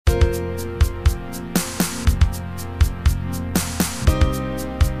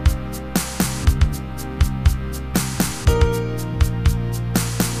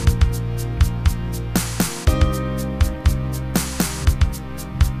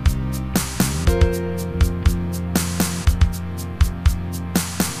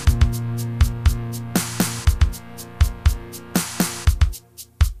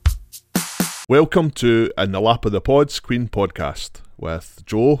Welcome to In the Lap of the Pods Queen podcast with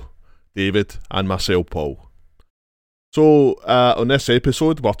Joe, David and myself, Paul. So on this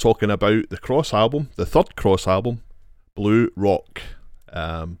episode we're talking about the Cross album, the third Cross album, Blue Rock.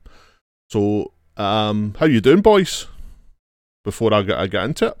 How you doing, boys? Before I get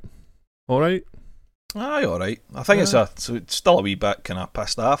into it? Alright? Aye, alright. I think it's still a wee bit kind of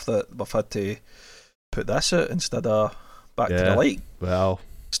pissed off that we've had to put this out instead of Back to the Light. Well,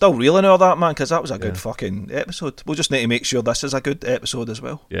 still reeling all that, man, because that was a good fucking episode. We'll just need to make sure this is a good episode as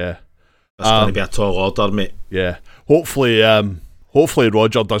well. Yeah. It's going to be a tall order, mate. Yeah. Hopefully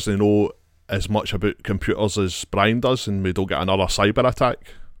Roger doesn't know as much about computers as Brian does and we don't get another cyber attack.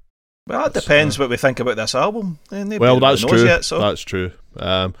 Well, it depends what we think about this album. Well, that's true. Yet, so. That's true.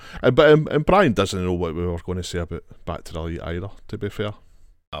 But Brian doesn't know what we were going to say about Back to the Light either, to be fair.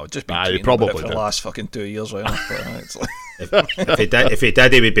 Oh, just been he probably for did. the last fucking 2 years, right? It's like if he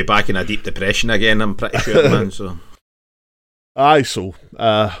did, he would be back in a deep depression again. I'm pretty sure, man. So, I'm all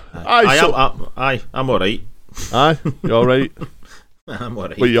right. Aye, you all right? I'm all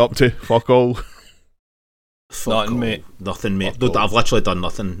right. What you up to? Fuck all. Nothing, mate. Nothing, mate. Fuck all. I've literally done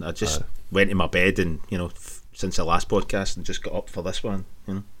nothing. I just went to my bed and since the last podcast and just got up for this one.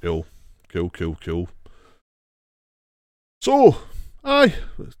 Cool. So,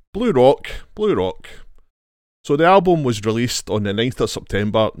 Blue Rock. So the album was released on the 9th of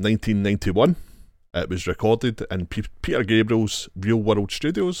September 1991. It was recorded in Peter Gabriel's Real World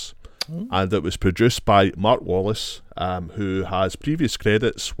Studios, and it was produced by Mark Wallace, who has previous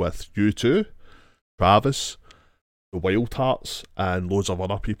credits with U2, Travis, the Wild Hearts, and loads of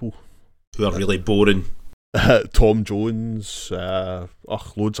other people. Who are really boring. Tom Jones,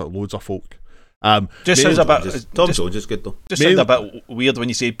 loads of folk. Just sounds a bit. Tom Jones is good though. Just sounds a bit weird when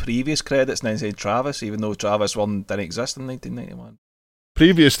you say previous credits and then say Travis, even though Travis one didn't exist in 1991.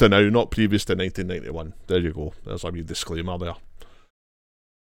 Previous to now, not previous to 1991. There you go. There's a wee disclaimer there.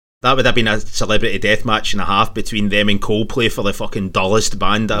 That would have been a celebrity death match and a half between them and Coldplay for the fucking dullest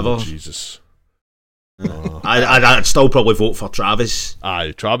band ever. Oh, Jesus. I'd still probably vote for Travis.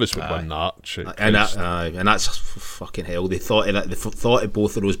 Aye, Travis would win that. Shit, and that's fucking hell. They thought of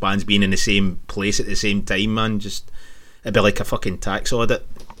both of those bands being in the same place at the same time, man. Just it'd be like a fucking tax audit.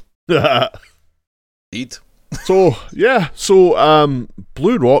 Indeed. So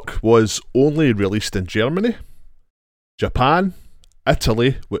Blue Rock was only released in Germany, Japan,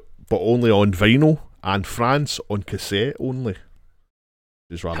 Italy, but only on vinyl, and France on cassette only.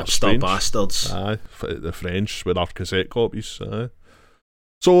 Hipster bastards. Aye, the French with our cassette copies. Aye.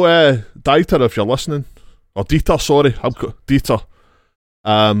 So, Dieter, if you're listening, or Dieter, sorry, Dieter,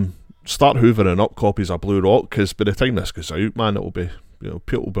 start hoovering up copies of Blue Rock, because by the time this goes out, man, it'll be,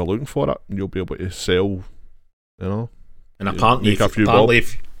 people will be looking for it, and you'll be able to sell, And apparently,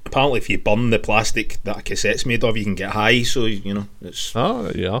 if you burn the plastic that a cassette's made of, you can get high. So it's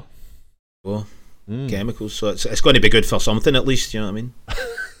yeah. Well. Chemicals, so it's going to be good for something at least, you know what I mean?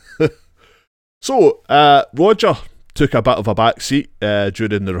 So Roger took a bit of a back seat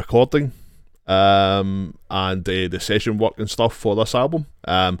during the recording and the session work and stuff for this album,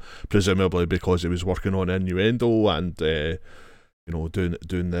 presumably because he was working on Innuendo and doing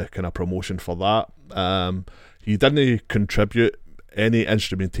the kind of promotion for that. He didn't contribute any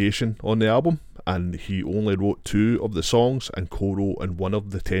instrumentation on the album, and he only wrote 2 of the songs and co-wrote in 1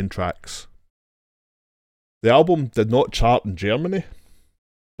 of the 10 tracks. The album did not chart in Germany,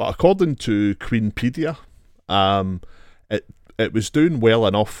 but according to Queenpedia, it was doing well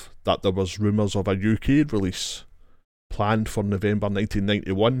enough that there was rumours of a UK release planned for November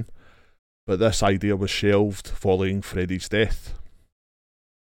 1991, but this idea was shelved following Freddie's death.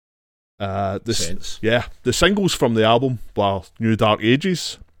 The singles from the album were New Dark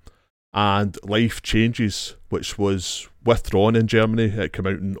Ages and Life Changes, which was withdrawn in Germany. It came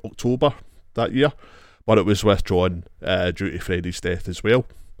out in October that year, but it was withdrawn due to Freddie's death as well.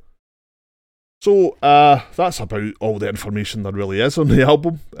 So that's about all the information there really is on the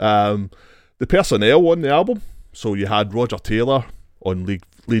album. The personnel on the album, so you had Roger Taylor on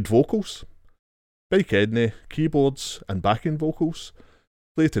lead vocals, Spike Edney, keyboards and backing vocals,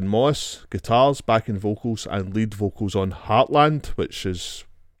 Clayton Moss, guitars, backing vocals and lead vocals on Heartland, which is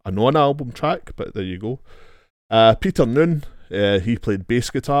a non-album track, but there you go. Peter Noone, he played bass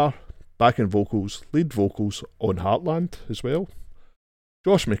guitar, backing vocals, lead vocals on Heartland as well.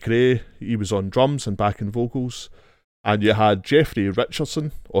 Josh McRae, he was on drums and backing vocals. And you had Jeffrey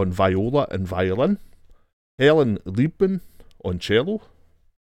Richardson on viola and violin, Helen Liebman on cello,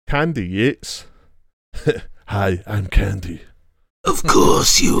 Candy Yates. Hi, I'm Candy. Of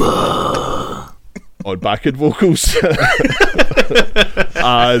course you are. On backing vocals.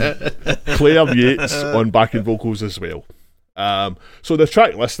 And Claire Yates on backing vocals as well. So the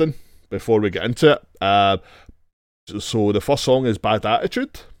track listing, before we get into it. So the first song is Bad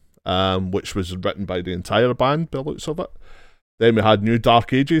Attitude, which was written by the entire band by the looks of it. Then we had New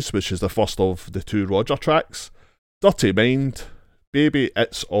Dark Ages, which is the first of the 2 Roger tracks. Dirty Mind, Baby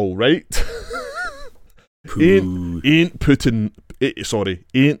It's Alright. ain't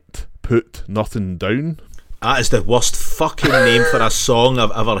put nothing down. That is the worst fucking name for a song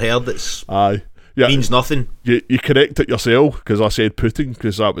I've ever heard. It's means nothing. You correct it yourself, because I said putting,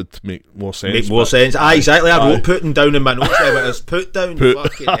 because that would make more sense. Exactly. I wrote putting down in my notes there, but it's put down.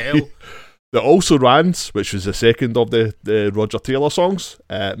 Fucking hell. The Also Rans, which was the second of the Roger Taylor songs,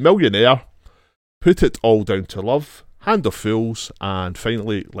 Millionaire, Put It All Down to Love, Hand of Fools, and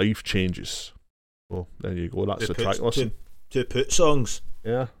finally Life Changes. So there you go, that's the track list. Two put songs.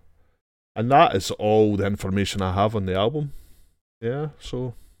 Yeah. And that is all the information I have on the album. Yeah,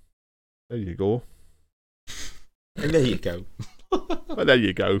 so there you go. And there you go. But there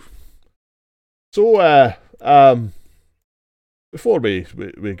you go. So, before we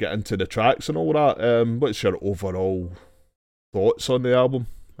get into the tracks and all that, what's your overall thoughts on the album,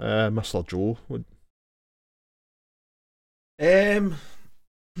 Mr. Joe?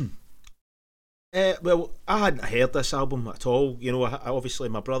 Well, I hadn't heard this album at all. You know, obviously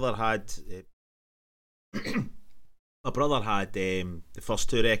my brother had the first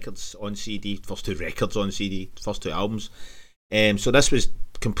 2 records on CD, first 2 albums. So this was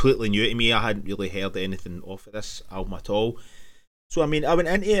completely new to me. I hadn't really heard anything off of this album at all. So I mean, I went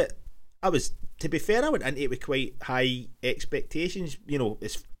into it. To be fair, I went into it with quite high expectations. You know,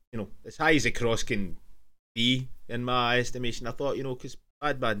 as high as the cross can be in my estimation. I thought, because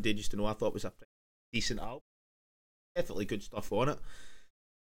Bad Bad Did Used to Know, I thought it was a pretty decent album. Definitely good stuff on it.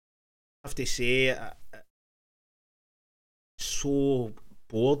 I have to say, so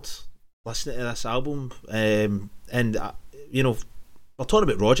bored listening to this album, and we're talking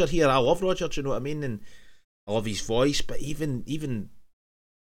about Roger here. I love Roger, do you know what I mean? And I love his voice, but even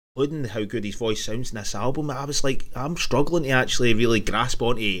including how good his voice sounds in this album, I was like, I'm struggling to actually really grasp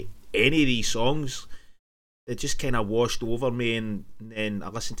onto any of these songs. It just kind of washed over me, and then I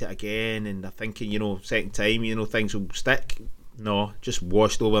listened to it again, and I'm thinking, second time, things will stick. No, just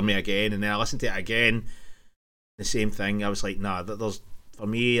washed over me again, and then I listened to it again. The same thing. I was like, nah. For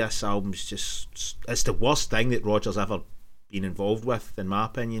me, this album's it's the worst thing that Roger's ever been involved with, in my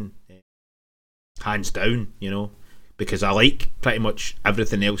opinion, hands down. Because I like pretty much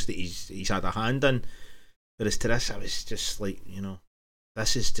everything else that he's had a hand in. But as to this, I was just like,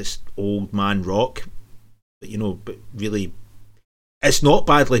 this is just old man rock. But really, it's not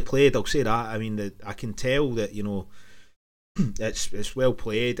badly played. I'll say that. I mean, I can tell that it's well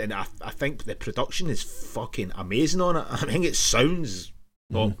played, and I think the production is fucking amazing on it. I think it sounds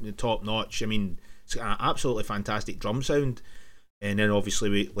top notch. I mean, it's got an absolutely fantastic drum sound, and then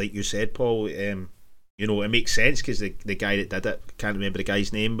obviously, like you said, Paul, it makes sense because the guy that did it, can't remember the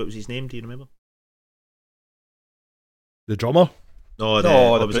guy's name. What was his name? Do you remember? The drummer. No,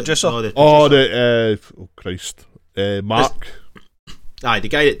 the producer. Oh Christ, Mark. Aye, the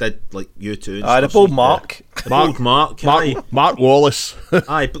guy that did like U2. Aye, the bold Mark. Mark Wallace.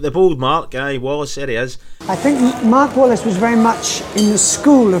 Aye, but the bold Mark. Aye, Wallace. There he is. I think Mark Wallace was very much in the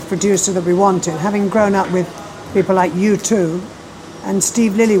school of producer that we wanted, having grown up with people like U2 and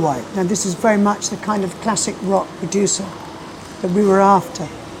Steve Lillywhite. Now, this is very much the kind of classic rock producer that we were after,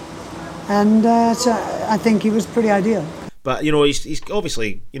 and so I think he was pretty ideal. But he's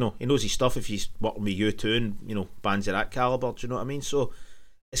obviously he knows his stuff if he's working with U2 and bands of that calibre. Do you know what I mean? So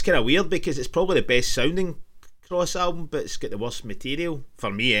it's kind of weird because it's probably the best sounding Cross album, but it's got the worst material for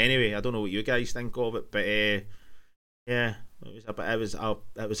me anyway. I don't know what you guys think of it, but yeah, it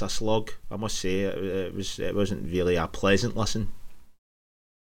was a slug. I must say it wasn't really a pleasant listen.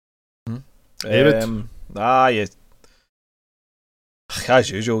 David?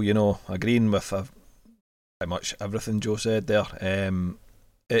 As usual, agreeing with pretty much everything Joe said there.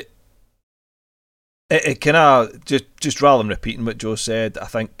 It kind of just rather than repeating what Joe said, I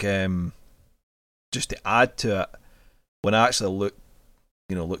think just to add to it, when I actually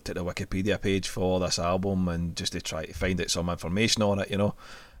looked at the Wikipedia page for this album and just to try to find out some information on it,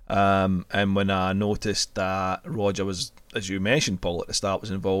 And when I noticed that Roger was, as you mentioned, Paul, at the start,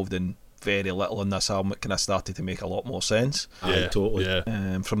 was involved in very little on this album, it kind of started to make a lot more sense. Yeah, totally.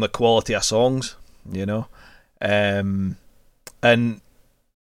 Yeah. From the quality of songs, and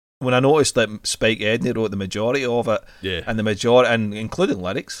when I noticed that Spike Edney wrote the majority of it, and including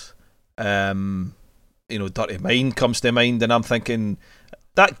lyrics, Dirty Mind comes to mind, and I'm thinking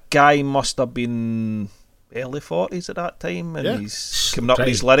that guy must have been early 40s at that time, and he's coming up with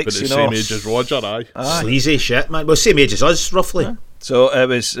these lyrics, but the same age as Roger, aye. Sleazy shit, man. Well, same age as us, roughly. Yeah. So it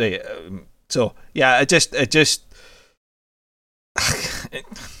was. It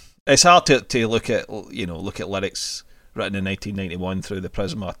it's hard to look at lyrics written in 1991 through the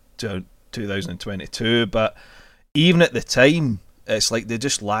prism of 2022, but even at the time, it's like they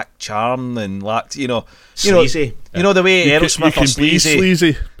just lacked charm and lacked, sleazy. The way Aerosmith are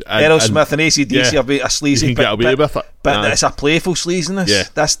sleazy. Aerosmith and AC/DC are sleazy. You can get away with it, but it's a playful sleaziness. Yeah.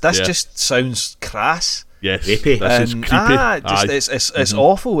 This just sounds crass. Yes, creepy. This is creepy. It's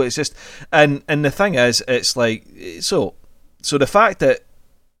awful. It's just, and the thing is, it's like so the fact that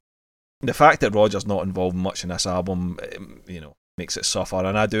Roger's not involved much in this album, makes it suffer.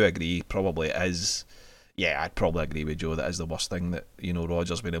 And I do agree, probably it is. Yeah, I'd probably agree with Joe that is the worst thing that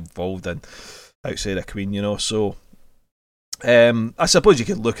Roger's been involved in outside of Queen. So I suppose you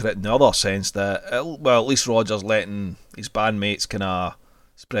could look at it in the other sense that at least Roger's letting his bandmates kind of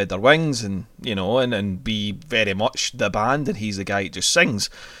spread their wings and and be very much the band, and he's the guy who just sings.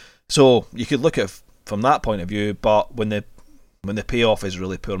 So you could look at it from that point of view, but when the payoff is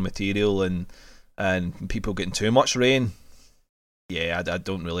really poor material and people getting too much rain, I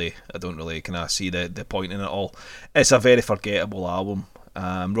don't really kind of see the point in it all. It's a very forgettable album.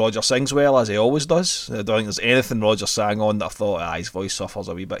 Roger sings well, as he always does. I don't think there's anything Roger sang on that I thought his voice suffers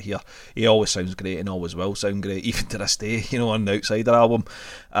a wee bit here. He always sounds great and always will sound great, even to this day, on the Outsider album.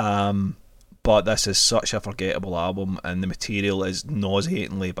 But this is such a forgettable album, and the material is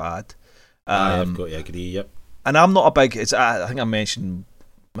nauseatingly bad. I've got to agree, yep. And I'm not a big, I think I mentioned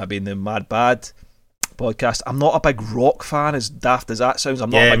maybe in the Mad Bad podcast, I'm not a big rock fan, as daft as that sounds. I'm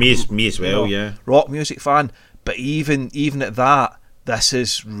not a big, me as well, rock music fan. But even at that, this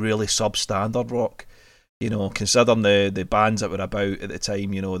is really substandard rock. Considering the bands that were about at the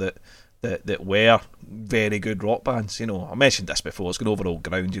time, that were very good rock bands. I mentioned this before. It's going over old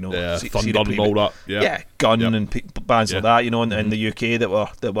ground. Thunder and all that. Yeah, Gun and bands like that. In the UK that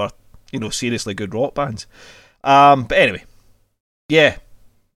were seriously good rock bands. But anyway,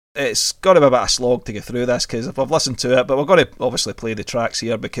 it's got to be a bit of a slog to get through this, because if I've listened to it, but we're going to obviously play the tracks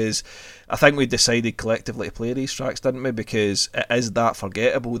here, because I think we decided collectively to play these tracks, didn't we? Because it is that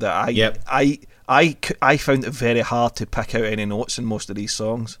forgettable that I found it very hard to pick out any notes in most of these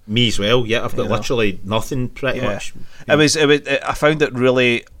songs. Me as well. Yeah, I've got literally nothing pretty much. I found it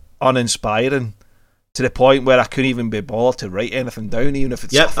really uninspiring, to the point where I couldn't even be bothered to write anything down, even if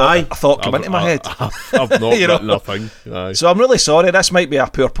it's a thought come into my head. I've not written nothing. Aye. So I'm really sorry. This might be a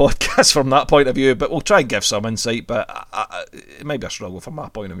poor podcast from that point of view, but we'll try and give some insight. But it might be a struggle from my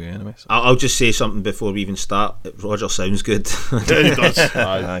point of view, anyway. So. I'll just say something before we even start. Roger sounds good. Yeah, he does.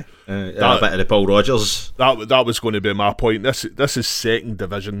 Aye. A bit of the Paul Rogers. That was going to be my point. This is second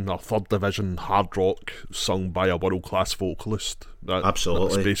division or third division hard rock sung by a world class vocalist. Absolutely,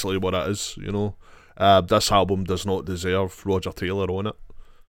 that's basically what it is. This album does not deserve Roger Taylor on it.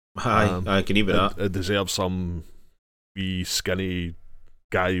 I can even that. It deserves some wee skinny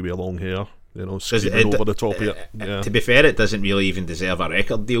guy with long hair, screaming over the top of it. Yeah. To be fair, it doesn't really even deserve a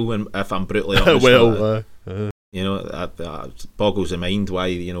record deal, if I'm brutally honest. It boggles the mind why,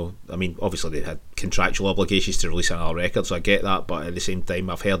 obviously they had contractual obligations to release another record, so I get that, but at the same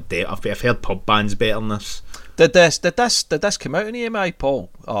time I've heard pub bands better than this. Did this come out in EMI,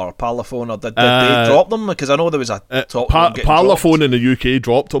 Paul, or Parlophone, or did they drop them? Because I know there was a talk. Parlophone in the UK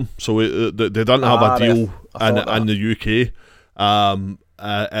dropped them, so they didn't have a deal in the UK.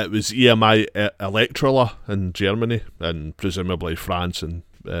 It was EMI Electrola in Germany, and presumably France and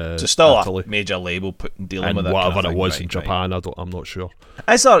so still Italy. A major label dealing and with it, whatever it was in Japan. I'm not sure.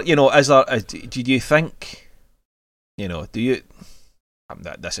 Is there? Do you think? Do you?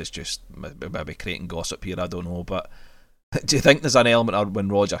 This is just maybe creating gossip here. I don't know, but do you think there's an element of when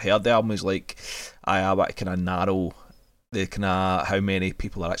Roger heard the album, he's like, I want to kind of narrow the kind of how many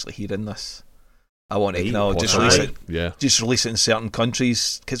people are actually hearing this. I want to just release it. Yeah. Just release it in certain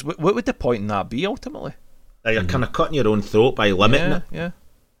countries, because what would the point in that be ultimately? You're kind of cutting your own throat by limiting it. Yeah.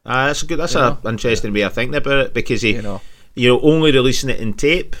 That's good. That's an interesting way of thinking about it, because you're only releasing it in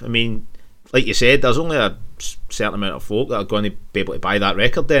tape. I mean, like you said, there's only a certain amount of folk that are going to be able to buy that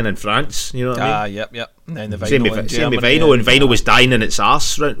record then in France. You know what I mean? Yep. And then the Same vinyl with in Germany, vinyl, and vinyl was dying in its arse,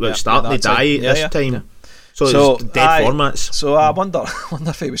 starting to that's die it. this time. Yeah. So it's dead formats. So I wonder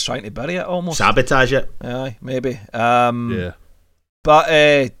if he was trying to bury it almost. Sabotage it. Aye, maybe. Yeah. But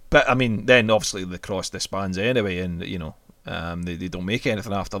I mean, then obviously the Cross disbands anyway, and you know, they don't make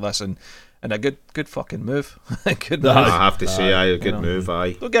anything after this, and a good fucking move. Good move. I have to say, a good move.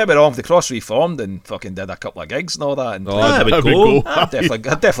 Don't get me wrong, the Cross reformed and fucking did a couple of gigs and all that. And I would go. I'd definitely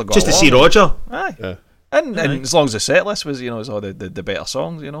go Just to along. see Roger. Aye. Yeah. And as long as the set list was, it's all the better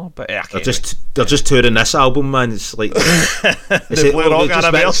songs, But They're just touring this album, man. It's like the Blue Rock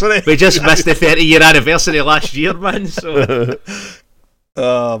anniversary. We just missed the 30-year anniversary last year, man. So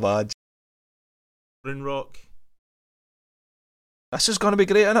oh man, Blue Rock. This is going to be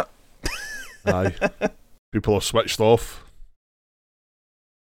great, isn't it? Aye. People are switched off.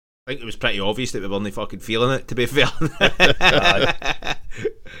 I think it was pretty obvious that we weren't fucking feeling it, to be fair.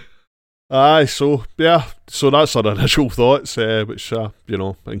 Aye, so that's our initial thoughts, which are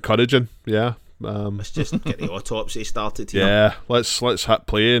encouraging. Yeah, Let's just get the autopsy started here. yeah. Let's hit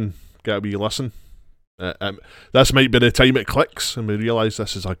play and get a wee listen. This might be the time it clicks and we realise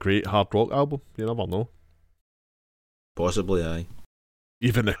this is a great hard rock album. You never know. Possibly, aye.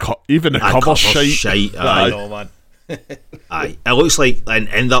 Even the cover's shite. Aye. I know, man. Aye, it looks like,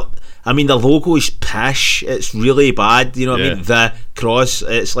 and the logo is pish. It's really bad. You know what I mean? The Cross.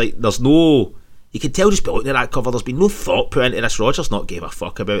 It's like there's no. You can tell just by looking at that cover. There's been no thought put into this. Roger's not gave a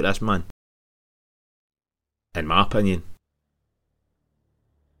fuck about this, man. In my opinion.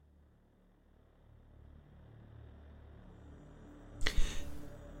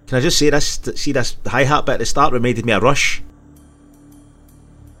 Can I just say this? See this hi-hat bit at the start reminded me of Rush.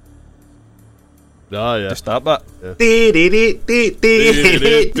 Ah, yeah. Just that bit.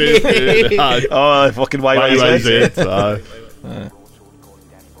 Aye. Oh, fucking YYZ. Aye.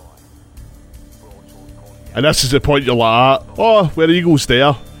 And this is the point you're like, oh, Where Eagles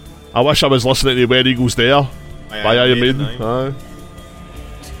Dare. I wish I was listening to Where Eagles Dare by Iron Maiden. Aye.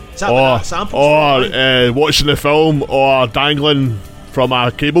 Is that what that sample's from? Watching the film or dangling from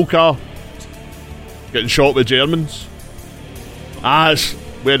a cable car, getting shot with Germans. It's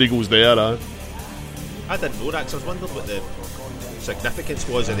Where Eagles Dare. Aye. I didn't know that, because I was wondering what the significance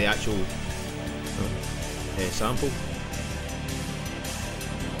was of the actual sample.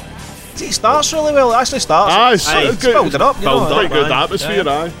 See, it starts really well. It actually starts. It's good. Build it up. Quite good aye. atmosphere.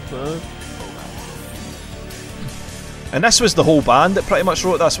 Aye. And this was the whole band that pretty much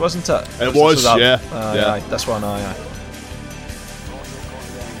wrote this, wasn't it? It was, yeah. Aye, this one, aye.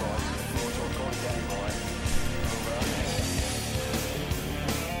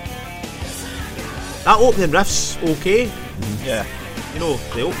 That opening riff's okay. Yeah. You know,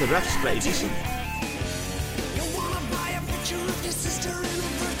 the opening riff's pretty decent.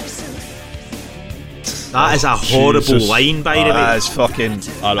 That is a horrible Jesus. line, by the way. That is fucking.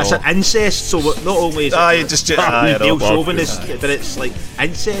 I know. It's an incest, so not only is Aye, it just real know. chauvinist, but it's like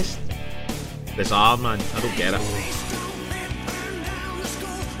incest. Bizarre, man. I don't get it.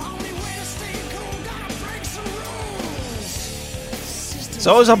 It's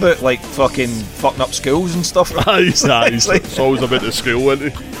always about like fucking fucking up schools and stuff. It's always about the school,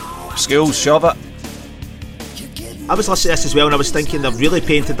 isn't it? Schools, shove it. I was listening to this as well, and I was thinking they've really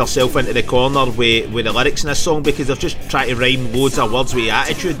painted themselves into the corner with the lyrics in this song, because they've just tried to rhyme loads of words with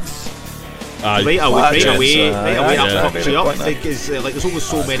attitudes. Aye. Right away, yeah. that fucks you up, Point there. because like there's always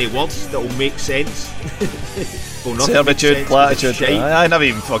so many words that will make sense. Well, nothing makes Servitude, sense, platitude. it's shite. I never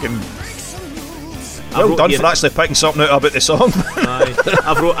even fucking. I Well wrote done here- for actually picking something out about the song. Aye.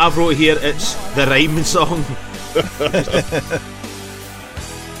 I've wrote here, it's the rhyming song.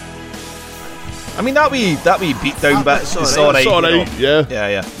 I mean that wee beat down bit. It's It's alright. alright. It's alright, yeah.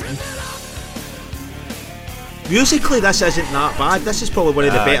 Yeah. Musically, this isn't that bad. This is probably one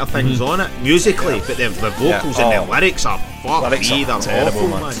of the better things on it. Musically, but the vocals and the lyrics are Lyrics are they're terrible, awful,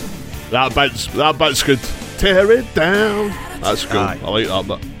 man. man. That bit's good. Tear it down. That's cool. Aye. I like that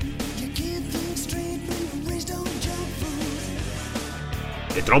bit.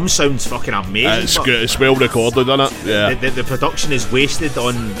 The drum sounds fucking amazing. It's but good. It's well recorded, isn't it? Yeah. The production is wasted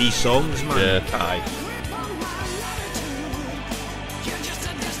on these songs, man. Yeah. Aye.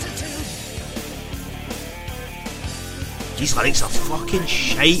 These lyrics are fucking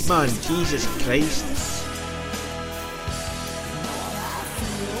shite, man. Jesus Christ.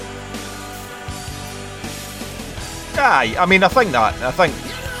 Aye. I mean, I think.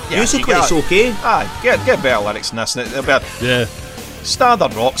 Yeah, Musically, you it's get- okay. Aye. Get better lyrics than this. It'll be a Yeah.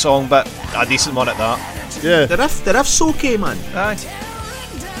 standard rock song, but a decent one at that. Yeah. The riff's okay, man. Aye.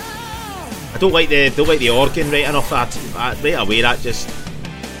 I don't like the organ right enough. Right away, that just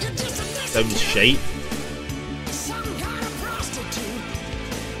sounds shite.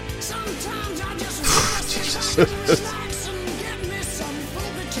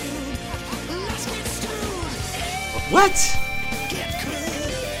 What?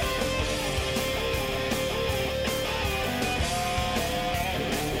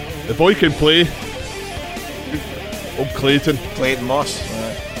 The boy can play. Old Clayton. Clayton Moss.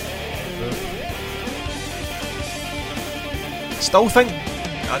 I still think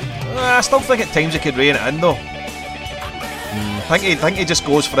at times he could rein it in though. I think he just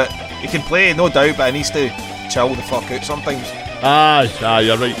goes for it. He can play, no doubt, but he needs to chill the fuck out sometimes.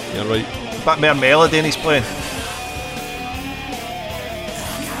 You're right. A bit more melody in his playing.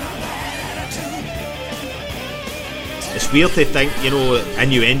 It's weird to think,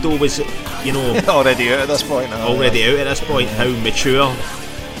 Innuendo was, already out at this point. How mature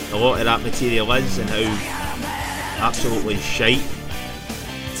a lot of that material is, and how absolutely shite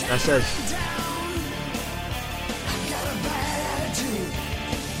this is.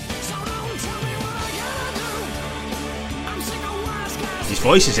 His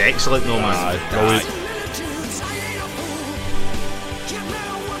voice is excellent, no man. Brilliant.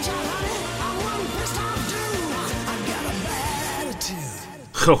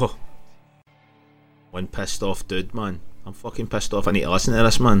 One pissed off dude, man. I'm fucking pissed off. I need to listen to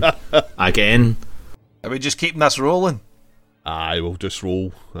this, man. Again. Are we just keeping this rolling? Aye, we'll just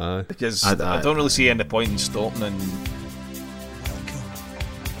roll. Aye. Because I don't really see any point in stopping and...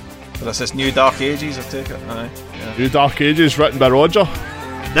 But this is New Dark Ages, I take it. Aye. Yeah. New Dark Ages, written by Roger.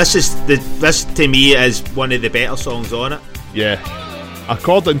 This to me is one of the better songs on it. Yeah.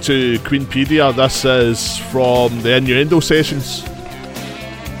 According to Queenpedia, this is from the Innuendo sessions.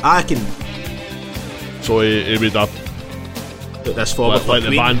 I can So he would have put this forward let the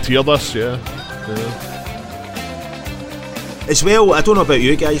Queen. band hear this, yeah. As well, I don't know about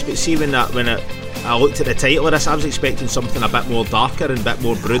you guys, but see when I looked at the title of this, I was expecting something a bit more darker and a bit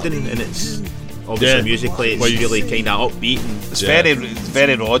more brooding, and it's obviously musically it's really kind of upbeat. And it's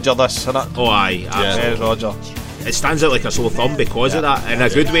very Roger, this, isn't it? Oh aye, very Roger. It stands out like a sore thumb because of that, in a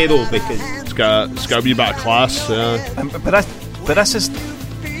good way though, because it's got a wee bit of class, yeah. But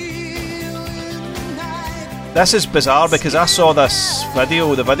this is bizarre because I saw the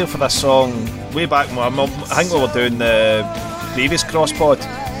video for this song way back when I think we were doing the previous Crosspod,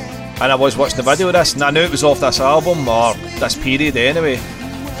 and I was watching the video of this, and I knew it was off this album or this period anyway,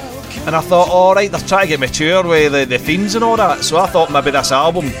 and I thought, alright, they're trying to get mature with the themes and all that, so I thought maybe this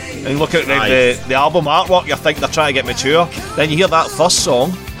album, and look at the album artwork, you think they're trying to get mature, then you hear that first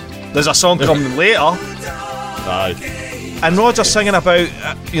song, there's a song coming later. Aye. And Roger's singing about,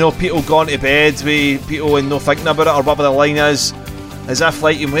 people going to bed with people and no thinking about it, or whatever the line is, as if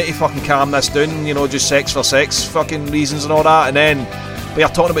like you wait to fucking calm this down, just sex for sex fucking reasons and all that, and then we are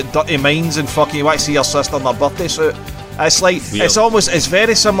talking about dirty minds and fucking you want to see your sister in their birthday suit. It's like weird. It's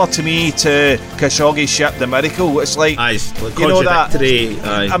very similar to me to Khashoggi's Ship the Miracle. It's like, you know that.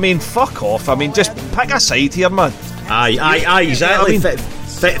 Aye. I mean, fuck off. I mean, just pick a side here, man. Aye, exactly.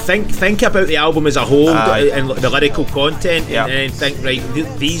 Think about the album as a whole and the lyrical content, and then think, right,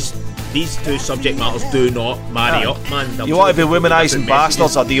 these two subject matters do not marry up, man. You want to be womanising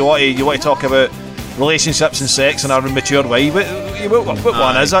bastards, or do you want to talk about relationships and sex in a mature way? What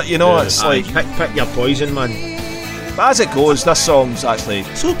one is it? It's like pick your poison, man. But as it goes, this song's actually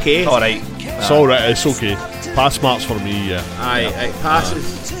it's okay. Alright. It's alright, it's okay. Pass marks for me, yeah. Aye, it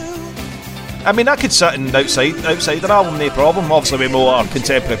passes. I mean, I could sit in outside the album, no problem. Obviously, with more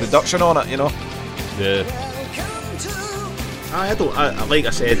contemporary production on it, Yeah. Like I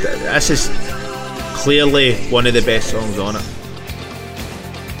said, this is clearly one of the best songs on it.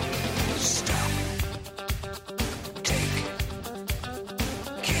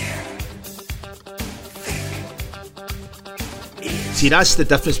 See, that's the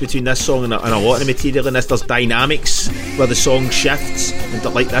difference between this song and a lot of the material in this. There's dynamics where the song shifts, and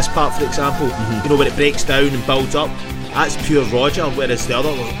like this part, for example, when it breaks down and builds up, that's pure Roger. Whereas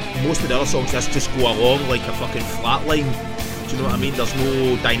most of the other songs just go along like a fucking flat line. Do you know what I mean? There's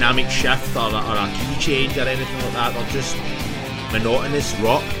no dynamic shift or a key change or anything like that. They're just monotonous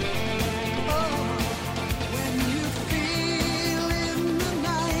rock.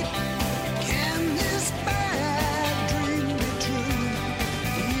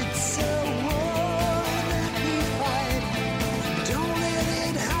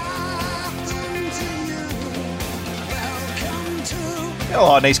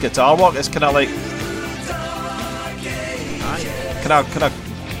 Oh, nice guitar work. It's kind of like kind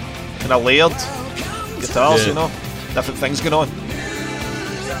of layered guitars, different things going on.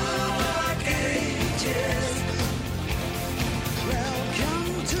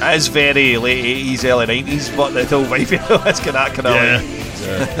 It is very late 80s, early 90s, but the whole vibe, it's that kind of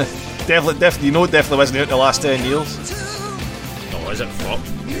definitely, definitely wasn't out in the last 10 years. No, is it? Fuck.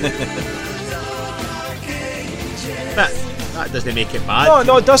 But that doesn't make it bad.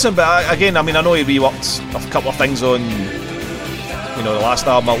 No, it doesn't. But again, I mean, I know he reworked a couple of things on, the last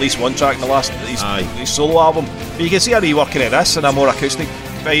album, at least one track in the last his solo album. But you can see a reworking of this in a more acoustic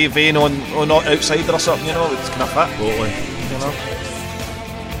vein on Outsider or something. It's kind of fit. Totally.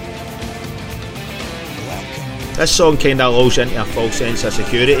 This song kind of allows you into a false sense of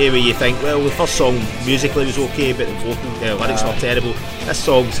security where you think, well, the first song musically was okay, but the lyrics were terrible. This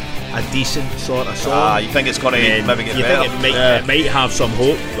song's a decent sort of song. You think it's going to maybe get better? Think it might have some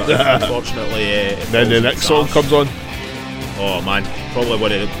hope, but unfortunately, then the next song comes on. Oh man,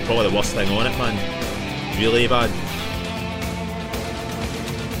 probably the worst thing on it, man. Really bad.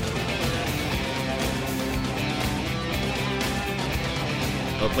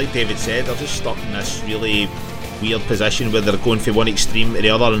 Like David said, they're just stuck in this really weird position where they're going from one extreme to the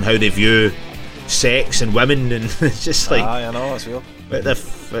other and how they view sex and women, and it's just like I know, it's weird.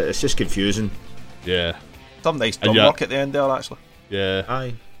 It's just confusing. Yeah. Some nice drum work at the end there, actually. Yeah.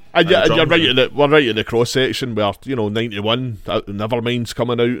 Aye. And you're right we're right in the cross section where 91 Nevermind's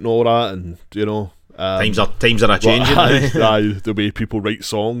coming out and all that, and times are a changing. The way people write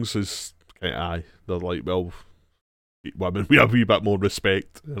songs is they're like, well, women, we have a wee bit more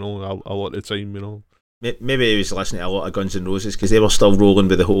respect, a lot of the time, Maybe he was listening to a lot of Guns N' Roses because they were still rolling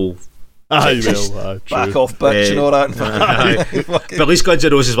with the whole back off bitch and all that. But at least Guns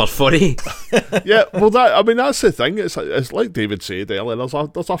N' Roses were funny. Yeah, well, that's the thing. It's like David said earlier.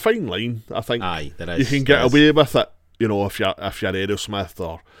 There's a fine line. I think. Aye, there is. You can get away with it, if you're Aerosmith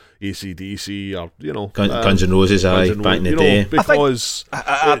or AC/DC or Guns N' Roses. Back in the day, because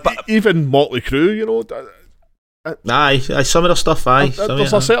even Motley Crue, Aye, some of the stuff.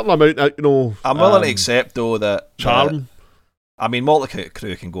 There's a certain amount. I'm willing to accept though that charm. I mean, Motley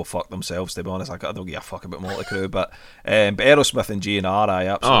Crue can go fuck themselves. To be honest, I don't give a fuck about Motley Crue, but Aerosmith and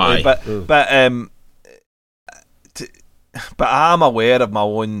GNR, absolutely. But I'm aware of my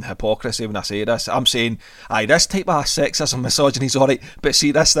own hypocrisy when I say this. I'm saying, this type of sexism, misogyny is alright, but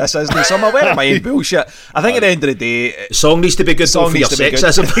see, this isn't. So I'm aware of my own bullshit. I think at the end of the day, the song needs to be good for your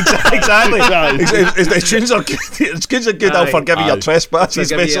sexism. Exactly. The tunes are good. The tunes are good. I'll forgive you your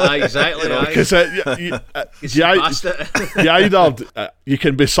trespasses. Exactly. Because you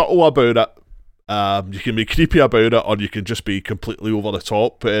can be subtle about it. You can be creepy about it, or you can just be completely over the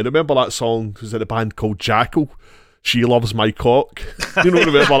top. Remember that song? Was it a band called Jackal? She Loves My Cock.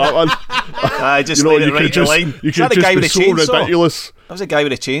 Remember that one? I just you can just be so ridiculous. That was a guy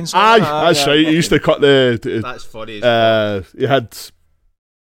with a chainsaw. That's right. He used to cut the that's funny. He had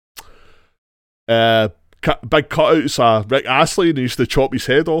big cutouts of Rick Astley, and he used to chop his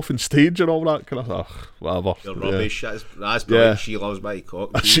head off on stage and all that kind of stuff. Whatever. You're rubbish. That's probably She Loves My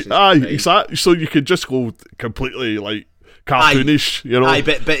Cock. Exactly. So you could just go completely like cartoonish,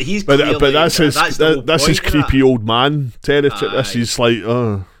 but he's clearly, but that's his creepy old man territory. This is like,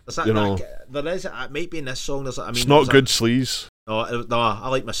 there is. It might be in this song. It's not good sleaze. No, I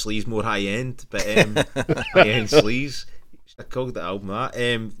like my sleaze more high end, but high end sleaze. I called the album that.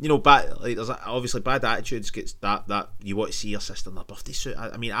 There's obviously Bad Attitudes gets that you want to see your sister in their birthday suit.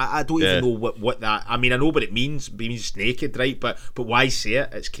 I mean, I don't even know what that. I mean, I know what it means. It means naked, right? But why say it?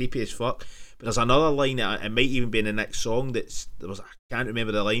 It's creepy as fuck. But there's another line that it might even be in the next song. I can't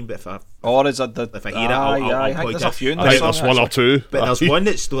remember the line, but if I hear it, I'll point there's a few. I think there's one or two. But there's one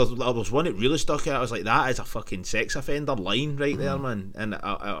there was one that really stuck out. I was like, that is a fucking sex offender line right there, man. And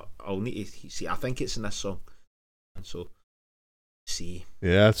I'll need to see. I think it's in this song. And so, see.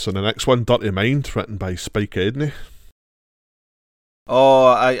 Yeah. So the next one, Dirty Mind, written by Spike Edney. Oh,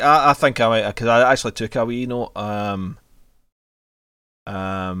 I think I might, because I actually took a wee note.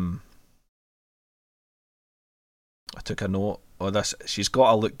 I took a note of this. She's got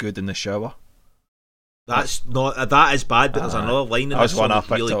to look good in the shower. That is bad, but there's another line in this song that's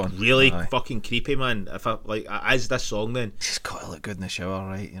really fucking creepy, man. If is this song then? She's got to look good in the shower,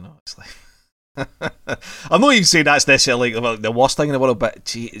 right? It's like I'm not even saying that's necessarily like the worst thing in the world, but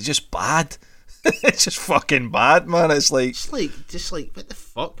it's just bad. It's just fucking bad, man. It's like what the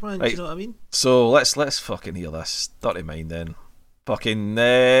fuck, man? Right. Do you know what I mean? So let's fucking hear this. Dirty Mind then. Fucking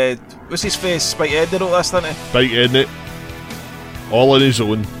what's his face? Spike Edney wrote this, didn't he? Spike Edney, all on his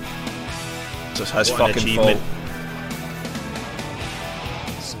own. So it's his fucking fault.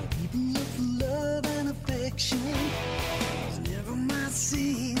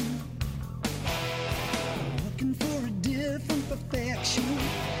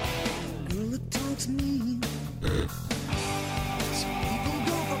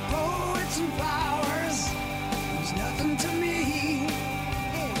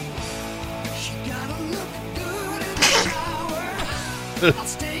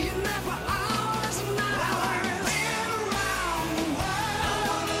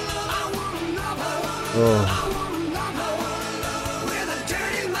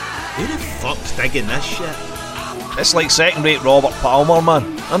 Who the fuck's digging this shit? It's like second-rate Robert Palmer, man,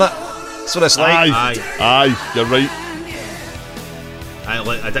 isn't it? That's what it's like. Aye, you're right. I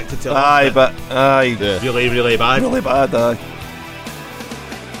like Addicted to Aye, Love, but aye, Yeah. really, really bad. really bad. Aye.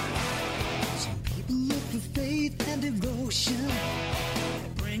 People look for faith and devotion,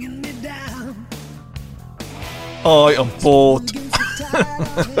 bringing me down. Oh, I'm bored. Against the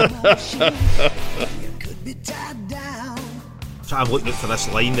tide of emotion, you could be tied down. So I'm looking for this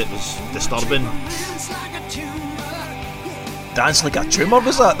line that was disturbing. Dance like a tumor. Dance like a tumour,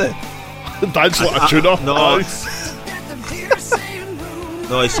 was that then? Dance like a tuna. No. Aye. That the piercing room.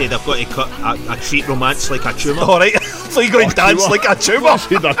 No, I said I've got to cut a treat romance like a tumour. Alright, so you're going to dance tumour. like a tumour? I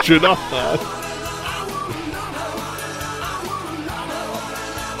said a tuna. Aye.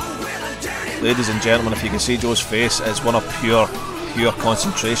 Ladies and gentlemen, if you can see Joe's face, it's one of pure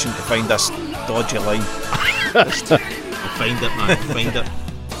concentration to find this dodgy line. I'll find it, man. I'll find it.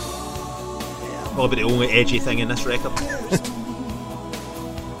 Probably the only edgy thing in this record.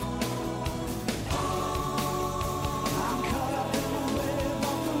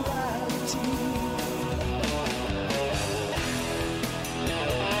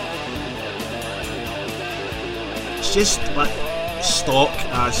 It's just like stock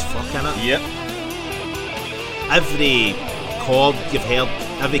as fuck in it. Yep. Every chord you've heard,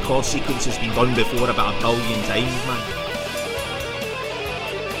 every chord sequence has been done before about 1 billion times, man.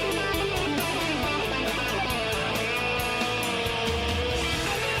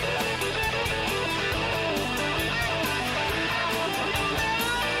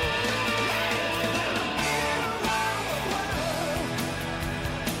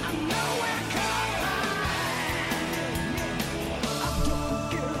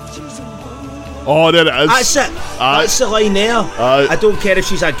 Oh, there it is. That's it. Aye. That's the line there. Aye. I don't care if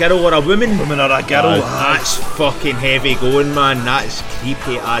she's a girl or a woman. Women are a girl. Aye. That's fucking heavy going, man. That's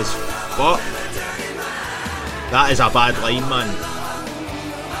creepy as fuck. That is a bad line, man.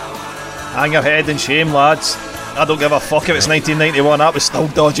 Hang your head in shame, lads. I don't give a fuck if it's 1991. That was still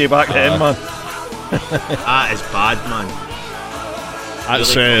dodgy back then, man. That is bad, man.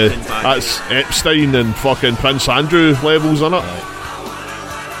 That's, really fucking bad. that's Epstein and fucking Prince Andrew levels, innit?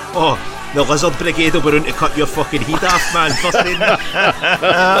 Oh, the Lizard Brigade will be round to cut your fucking head off, man. First aid.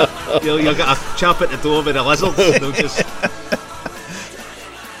 You'll get a chap at the door with the lizards. They'll just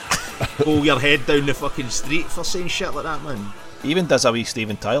pull your head down the fucking street for saying shit like that, man. He even does a wee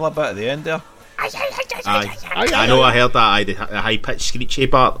Steven Tyler bit at the end there. Aye. I know, I heard that. Aye, the high-pitched screechy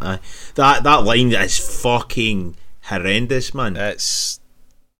part. Aye. That line is fucking horrendous, man. I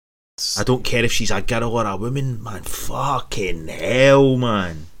don't care if she's a girl or a woman, man. Fucking hell,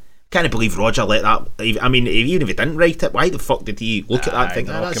 man. Can't believe Roger let that. I mean, even if he didn't write it, why the fuck did he look at that and think,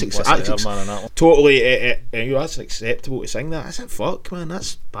 no, that's complicity there, man, on that one. totally, that's acceptable to sing that? That's it, fuck, man.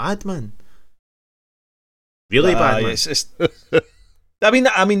 That's bad, man. Really bad, man. It's just. I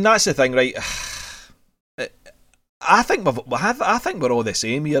mean, that's the thing, right? I think we're all the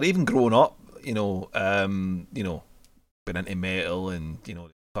same here. Even growing up, being into metal and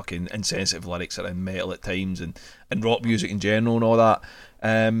fucking insensitive lyrics around metal at times and rock music in general and all that.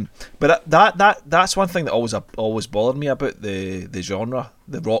 But that's one thing that always bothered me about the genre,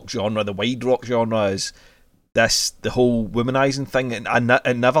 the rock genre, the wide rock genre is the whole womanizing thing, and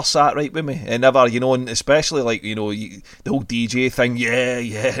it never sat right with me. It never, and especially like the whole DJ thing.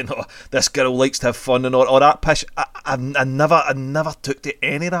 This girl likes to have fun and all that pish. I never took to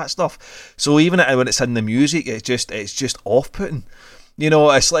any of that stuff. So even when it's in the music, it's just off-putting.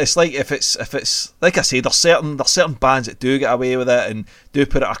 It's like if it's like I say, there's certain bands that do get away with it and do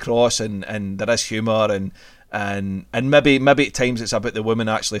put it across, and there is humour and maybe at times it's about the women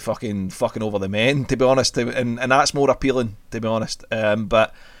actually fucking over the men, to be honest, and that's more appealing, to be honest.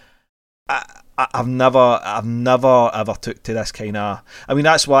 But I've never ever took to this kind of. I mean,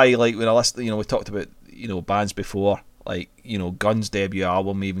 that's why, like, when I listen, we talked about bands before, like Guns' debut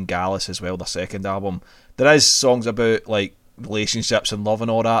album, even Gallus as well, their second album. There is songs about like relationships and love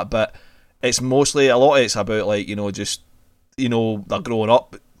and all that, but it's mostly, a lot of it's about like just they're growing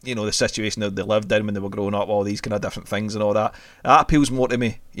up, the situation that they lived in when they were growing up, all these kind of different things and all that appeals more to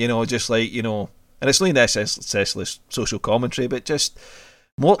me, just like and it's not necessarily social commentary, but just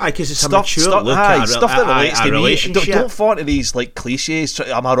more because it's stuff, a mature look at stuff that relates to me. relationship. Don't fall into these like cliches.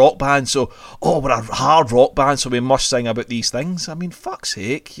 I'm a rock band, so we're a hard rock band, so we must sing about these things. I mean, fuck's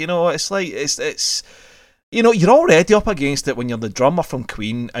sake, it's like it's you're already up against it when you're the drummer from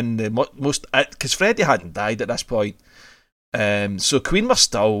Queen and the most, because Freddie hadn't died at this point. So Queen were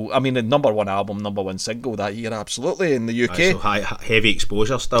still, I mean, the number one album, number one single that year, absolutely, in the UK. So heavy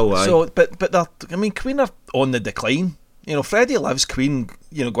exposure still. Aye. So, but Queen are on the decline. You know, Freddie lives, Queen,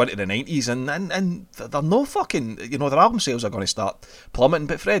 you know, going into the 90s, and they're no fucking, you know, their album sales are going to start plummeting,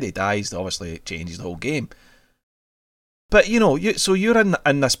 but Freddie dies, obviously it changes the whole game. But, you know, you're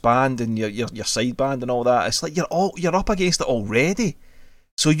in this band and your side band and all that, it's like you're up against it already.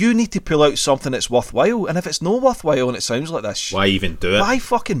 So you need to pull out something that's worthwhile, and if it's no worthwhile and it sounds like this, why even do it? Why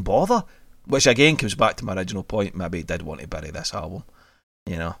fucking bother? Which again comes back to my original point, maybe he did want to bury this album,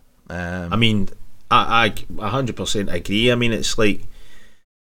 you know. I mean, I 100% agree. I mean, it's like,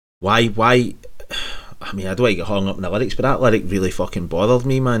 why? I mean, I don't want to get hung up in the lyrics, but that lyric really fucking bothered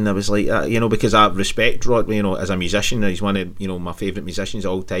me, man. I was like, you know, because I respect Rod, you know, as a musician. He's one of, you know, my favourite musicians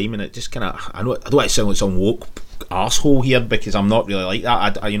of all time, and it just kind of, I don't want to sound like some woke arsehole here, because I'm not really like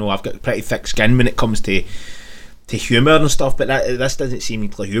that. You know, I've got pretty thick skin when it comes to humour and stuff, but this doesn't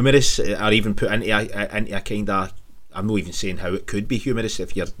seem like humorous, or even put into a kind of, I'm not even saying how it could be humorous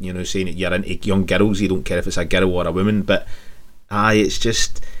if you're, you know, saying that you're into young girls, you don't care if it's a girl or a woman, but it's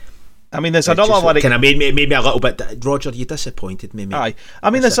just, I mean, there's another lyric. Kind of made me a little bit. Roger, you disappointed me, mate. Aye, I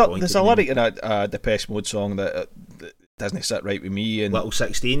mean, there's a lyric in a Depeche Mode song that doesn't sit right with me. And Little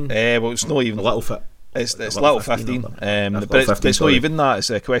 16. Well, it's not even Little Fit. It's Little 15. But it's not even that. It's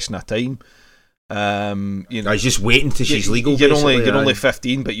a question of time. You know, I was just waiting till she's legal. You're only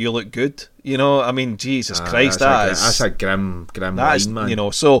 15, but you look good. You know, I mean, Jesus Christ, that's a grim line, man. You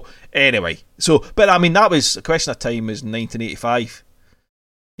know, so anyway, but I mean, that was a question of time. Was 1985.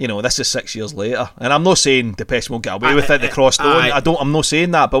 You know, this is 6 years later, and I'm not saying Depeche Mode get away with it. The Cross don't. I'm not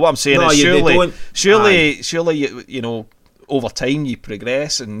saying that, but what I'm saying is surely, you know, over time you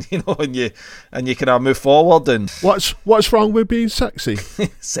progress, and you know, and you can move forward. And what's wrong with being sexy?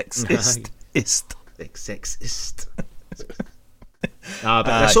 Sexist. But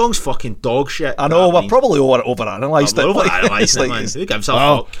the song's fucking dog shit. I know, we're probably over-analysed it. Over-analysed it, man. Who gives a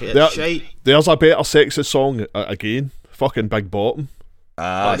fuck? There's a better sexist song again. Fucking Big Bottom.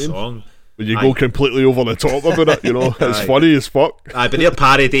 Song. When you go completely over the top about it, you know, it's funny as fuck. But they're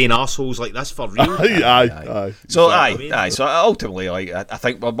parodying arseholes like this for real. Aye. So so ultimately, like, I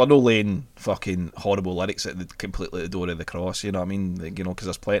think we're not laying fucking horrible lyrics completely at the door of the Cross. You know what I mean? You know, because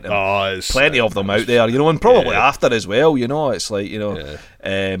there's plenty of them out there. You know, and probably after as well. You know, it's like, you know,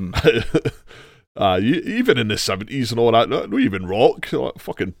 even in the 70s and all that, not even rock, like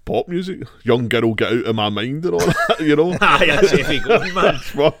fucking pop music. Young Girl Get Out of My Mind and all that, you know. That's heavy going, man.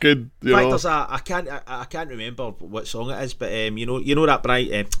 Fucking, you know. There's I can't remember what song it is, but you know that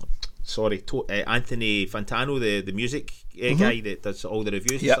Anthony Fantano, the music guy that does all the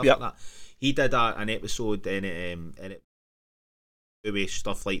reviews and stuff like that. He did an episode in it with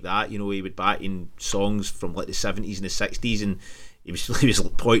stuff like that. You know, he would back in songs from like the 70s and the 60s, and he was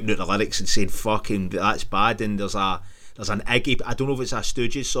pointing at the lyrics and saying, fucking, that's bad. And there's an Iggy, I don't know if it's a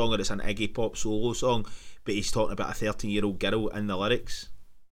Stooges song or it's an Iggy Pop solo song, but he's talking about a 13-year-old girl in the lyrics.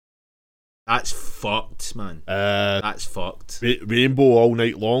 That's fucked, man. That's fucked. Rainbow All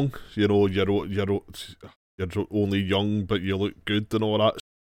Night Long, you know, you're only young but you look good and all that.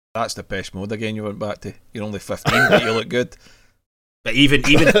 That's Depeche Mode again. You went back to, you're only 15 but you look good. But even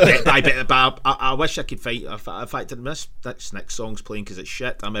I wish I could find. In fact, this next song's playing because it's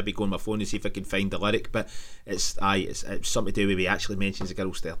shit. I maybe go on my phone and see if I can find the lyric. But it's something to do with he actually mentions the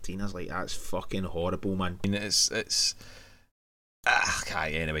girl's 13. I was like, that's fucking horrible, man. I mean, it's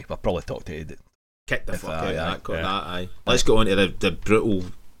anyway, we'll probably talk to you. Kick the fuck out of that. Let's go on to the brutal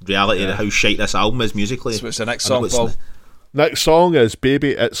reality of how shite this album is musically. So what's the next song, Paul? Next song is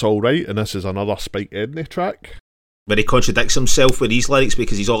Baby It's Alright, and this is another Spike Edney track. Where he contradicts himself with these lyrics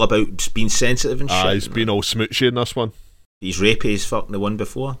because he's all about being sensitive and shit. He's been all smoochy in this one. He's rapey as fuck in the one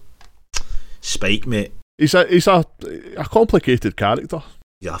before. Spike, mate. He's a complicated character.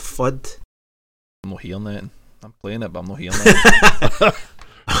 You're a fud. I'm not hearing that. I'm playing it, but I'm not hearing that.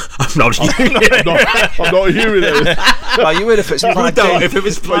 I'm not hearing it. I'm not hearing it. Well, you would if it's plugged in. If it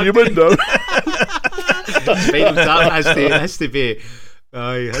was plugged in. You would know. Spinal Tap has to be. He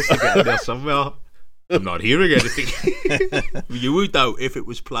has to get in there somewhere. I'm not hearing anything. You would know if it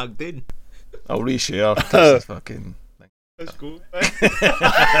was plugged in. I'll reshare. This fucking thing. Let's go.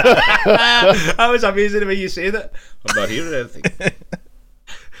 That was amazing the way you say that. I'm not hearing anything.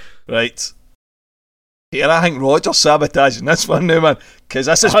 Right. Here, I think Roger's sabotaging this one now, man, because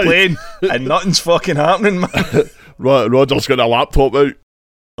this is playing and nothing's fucking happening, man. Roger's got a laptop out.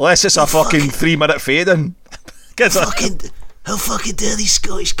 Unless it's a fucking 3-minute fade in. How fucking dare these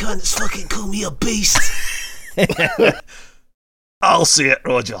Scottish cunts fucking call me a beast? I'll say it,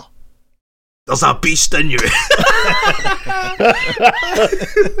 Roger. There's a beast in you.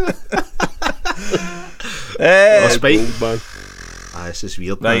 Oh, Spike. Gold, man. This is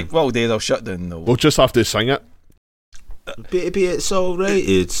weird, man. Right, well, Dave, I'll shut down the. We'll just have to sing it. Baby, it's alright.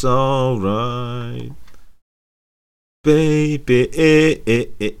 It's alright. Baby,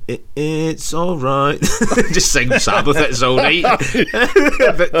 it's alright. Just sing Sabbath, it's alright.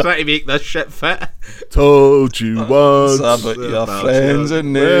 But try to make this shit fit. Told you once. About your about friends your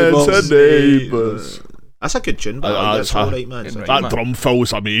and Friends neighbours. and neighbours. That's a good tune, but It's that's alright, man. It's Right, That man. drum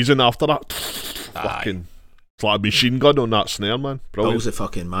fill's amazing after that. Fucking. It's like a machine gun on that snare, man. Bill's Brilliant. a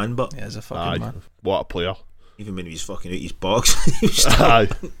fucking man, but Yeah, he's a Aye, fucking man. what a player. even when he was fucking out his box, he was still. Aye.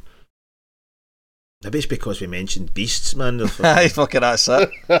 Maybe it's because we mentioned beasts, man. They're fucking Aye, fucking that's it.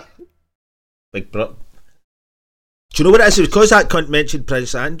 big bro. Do you know what it is? Because that cunt mentioned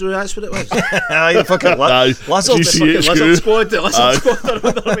Prince Andrew, that's what it was. Aye, fucking Aye. Lizard, the fucking GCHQ. lizard Squad, the Lizard Aye. Squad are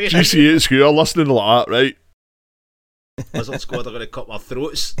on their way in. GCHQ are listening to that, right? Lizard Squad are going to cut our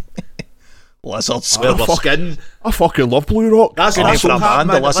throats, Lizard spare Oh, their fuck. skin. I fucking love Blue Rock. That's Good name for a happen, band,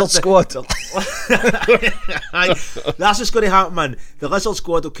 the man. Lizard Squad. Aye, that's what's going to happen, man. The Lizard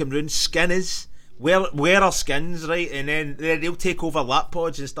Squad will come round, skin us, wear our skins, right, and then they'll take over lap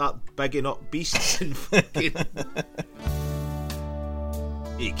pods and start bigging up beasts and fucking.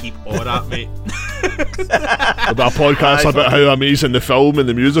 You keep all that, mate. About a podcast Aye, about how amazing the film and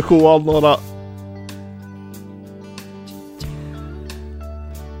the musical are and all that.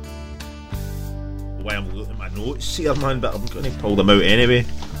 Why I'm looking at my notes here, man, but I'm going to pull them out anyway.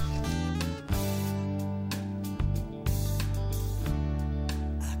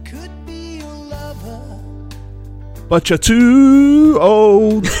 I could be your lover. But you're too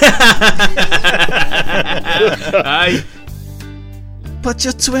old. Aye, But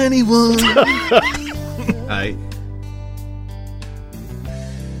you're 21. aye.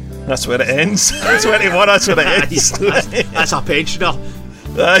 That's where it ends. 21, that's where it ends. That's a pensioner.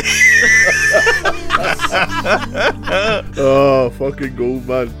 Aye. Oh, fucking gold,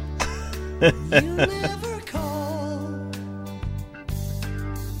 man. You never call.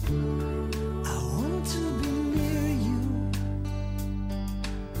 I want to be near you.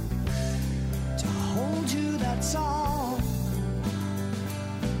 To hold you, that's all.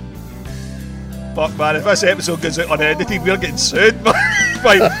 Fuck, man, if this episode goes out unedited, we're getting sued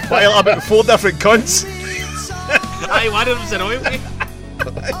by about 4 different cunts. It's all Aye, one of them's an oil.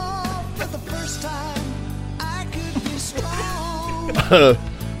 oh, for the first time, I could be strong.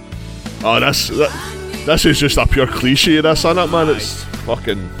 Oh, this is just a pure cliche, this, isn't it, man? It's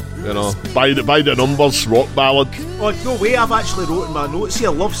fucking, you know, by the numbers rock ballad. Oh, no way, I've actually wrote in my notes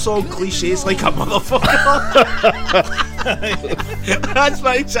here, love song cliches like a motherfucker. That's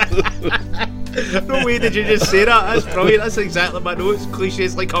my exact. No way did you just say that. That's brilliant. That's exactly my notes.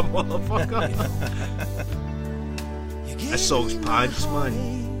 Cliches like a motherfucker. This song's pants, man.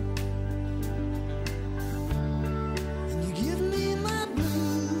 And you give me my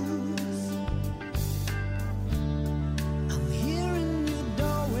blues. I'm here in your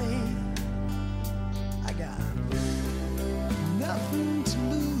doorway. I got nothing to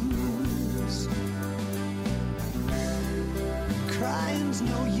lose. Crying's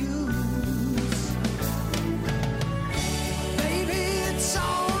no use. Baby, it's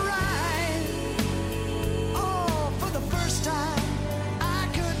alright. Oh, for the first time, I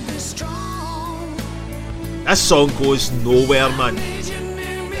could be strong. This song goes nowhere, man. Need you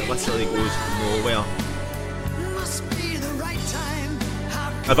near me. It literally goes nowhere. Must be the right time.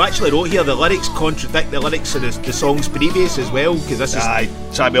 How I've actually wrote here the lyrics contradict the lyrics of the songs previous as well, because this is Aye,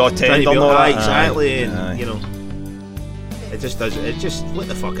 trying to be all trying tender to be and all aye, that. exactly, Aye, and aye. you know, it just does. It just what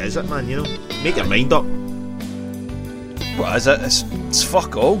the fuck is it, man? You know, make your mind up. What is it? It's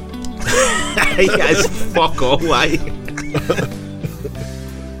fuck all. It's fuck all, aye.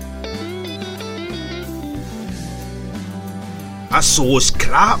 That solo's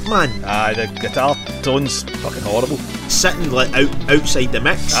crap, man. Aye, the guitar tone's fucking horrible. Sitting like outside the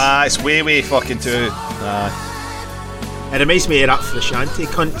mix. It's way fucking too. Aye. It reminds me of that Frusciante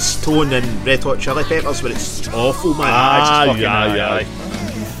cunt's tone in Red Hot Chili Peppers, where it's awful, man. Aye, Fucking aye.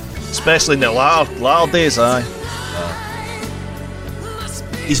 Especially in the latter days, aye.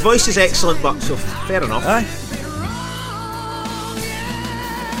 His voice is excellent, but so fair enough. Aye.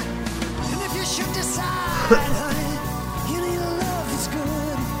 And if you should decide, honey, you need love is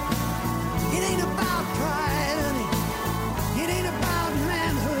good. It ain't about pride, honey. It ain't about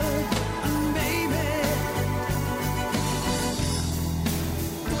manhood, baby.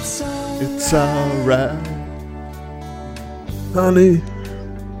 It's all It's alright, honey,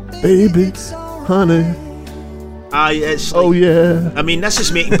 baby, it's all honey. Aye, it's like, Oh yeah. I mean, this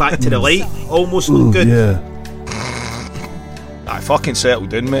is making Back to the Light almost look good. Yeah. I fucking settled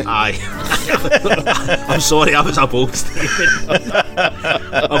down, mate. Aye. I'm sorry, that was a bold statement.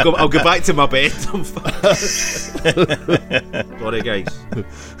 I'll go back to my bed. Sorry, guys.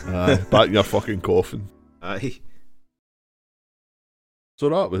 Aye, back in your fucking coffin. Aye. So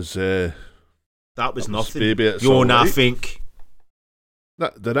that was That was nothing. Baby, It's Yo, Alright. nothing.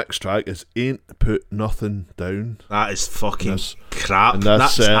 The next track is Ain't Put Nothing Down. That is fucking This- crap. and That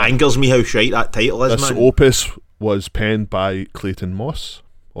this, angers me how shite that title is, This man. opus was penned by Clayton Moss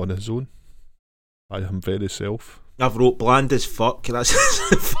on his own, by him very self. I've wrote bland as fuck. That's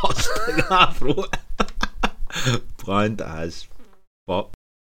the first thing I've wrote. Bland as fuck.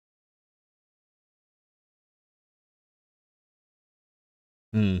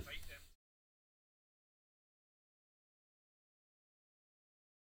 Hmm.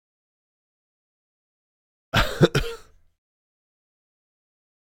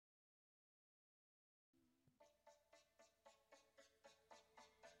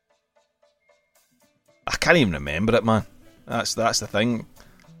 I can't even remember it, man. That's the thing.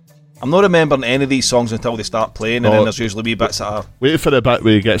 I'm not remembering any of these songs until they start playing, and Oh. then there's usually wee bits that are. Wait for the bit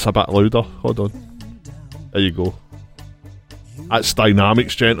where he gets a bit louder. Hold on. There you go. That's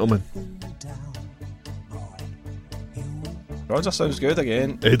dynamics, gentlemen. Roger sounds good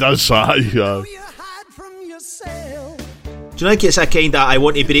again. He does that. Yeah. You hide from yourself. Do you think it's a kind of I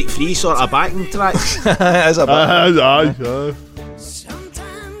want to break free sort of backing track? It is a bit. Aye.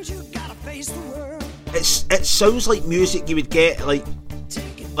 Sometimes you gotta face the world. It sounds like music you would get like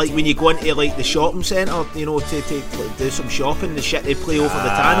when you go into like the shopping centre, you know, to like, do some shopping. The shit they play over the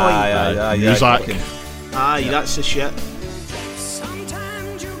tannoy. Aye, Music. fucking- Aye, that's the shit.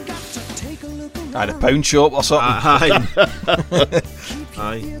 Sometimes you got to take a look around. Aye, the pound shop or something. Aye.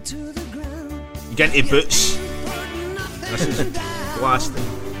 Aye. Ear to the ground. You get into Boots. Put nothing This is blasting.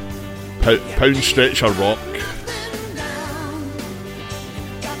 Pound Stretcher Rock. down.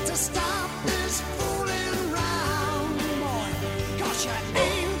 Got to stop this fooling round, boy. 'Cause you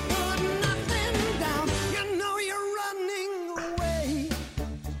ain't put nothing down. You know you're running away.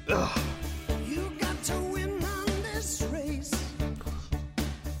 You got to win on this race.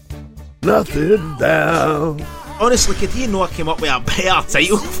 Nothing down. Honestly, could you know I came up with a better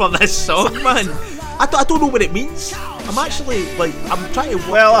title for this song, man? I don't know what it means. I'm actually like I'm trying to. Work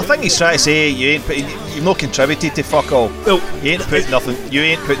Well, it I out. think he's trying to say you've not contributed to fuck all. Well, You ain't put nothing. You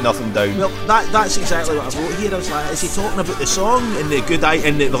ain't put nothing down. Well, that's exactly what I wrote here. I was like, is he talking about the song and the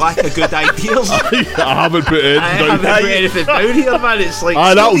and the lack of good ideas? I haven't put it I haven't down. put anything down here, man. It's like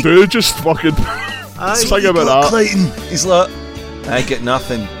Aye, that'll do. Just fucking Aye. sing about that. Clayton, he's like, I ain't got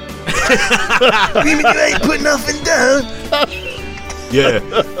nothing. You mean you ain't put nothing down? Yeah.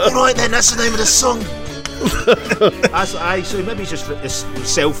 Alright then, that's the name of the song. Aye, so maybe it's just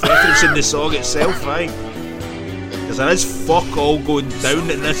self-referencing the song itself, right? Because there is fuck all going down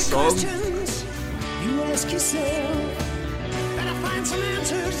in this song. Questions you ask yourself. Better find some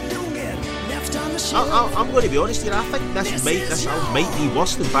answers. Don't get left on the shelf. I'm going to be honest here. I think this album might be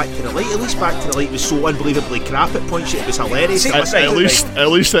worse than Back to the Light. At least Back to the Light was so unbelievably crap at points. It was hilarious. See, to listen right, to. At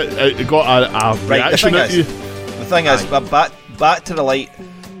least it got a Right, the reaction thing at you. The thing is, back to the light.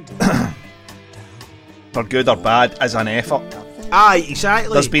 For good or bad, is an effort. Aye,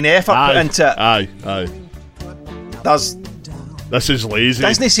 exactly. There's been effort put into it. Aye. There's This is lazy.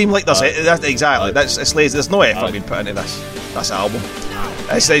 doesn't it seem like there's exactly that's it's lazy. There's no effort being put into this album.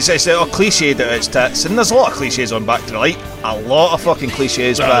 It's all cliched out its tits, and there's a lot of cliches on Back to the Light. A lot of fucking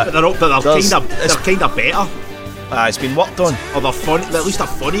cliches, but but they're there's- kind of better. it's been worked on. Or they're funny. At least they're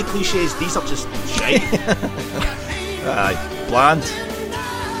funny cliches. These are just shite. Aye, bland.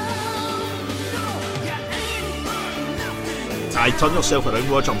 Aye, turn yourself around,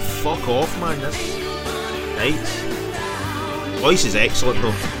 Roger, and fuck off, man. This nice. Voice is excellent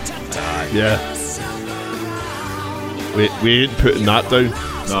though. Yeah. We ain't putting that down.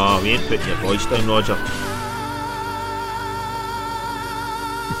 No, we ain't putting your voice down, Roger.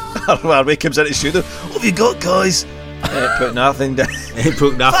 Where he comes into the studio. What have you got, guys? Put nothing down. Ain't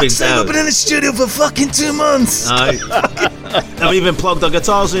put nothing Fuck's sake, I've down. been in the studio for fucking 2 months. Aye. Haven't even plugged our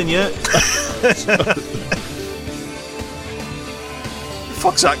guitars in yet.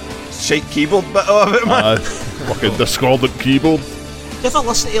 Fuck's that shite keyboard bit of it, man. Fucking discordant keyboard. You ever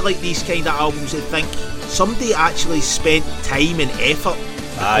listen to like these kind of albums and think somebody actually spent time and effort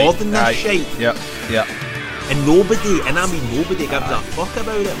recording this shite, Yeah. and nobody, and I mean nobody, gives a fuck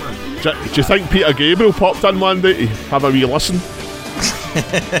about it, man. Do you think Peter Gabriel popped in one day to have a wee listen?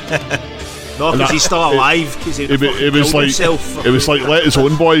 No, because he's still alive. Because he It was like himself. let his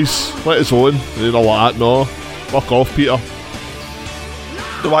own boys, let his own. You know what? No. Fuck off, Peter.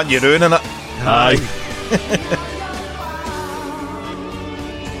 Don't want you ruining it. Aye.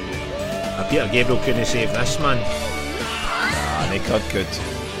 Peter Gabriel couldn't save this, man. Ah, they could.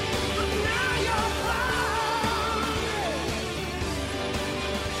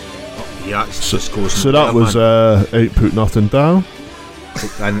 Yeah, that's just goes. So that was Ain't Put Nothing Down.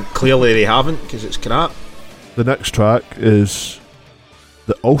 and clearly they haven't because it's crap. The next track is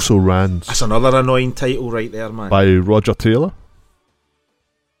The Also Rans That's another annoying title right there, man. by Roger Taylor.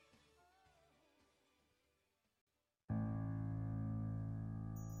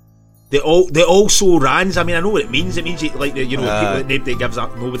 They also rans. I mean, I know what it means. It means people that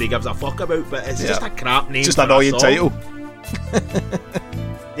nobody gives a fuck about. But it's just a crap name. Just for an a annoying song. title.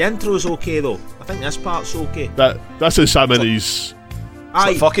 The intro's okay though. I think this part's okay. That's in some of these. It's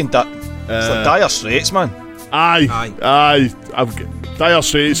like fucking it's like Dire Straits, man. Aye. Dire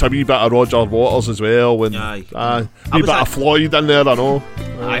Straits, a wee bit of Roger Waters as well, and Aye. a wee bit of Floyd in there, I know.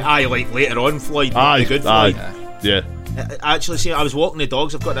 Aye, like later on Floyd, not Aye, the good Floyd. yeah. Actually, see, I was walking the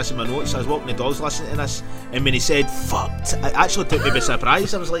dogs. I've got this in my notes. I was walking the dogs listening to this, and when he said "fucked," it actually took me by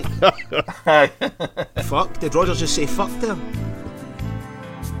surprise. I was like, "Fuck!" Did Roger just say "fuck" there?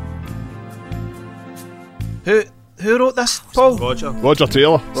 Who wrote this, Paul? Roger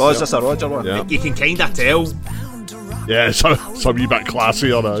Taylor. Oh, is this a Roger one? Yeah. You can kind of tell. Yeah, it's a wee bit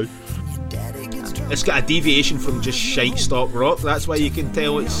classier now. It's got a deviation from just shite stock rock. That's why you can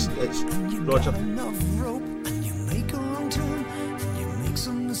tell it's Roger.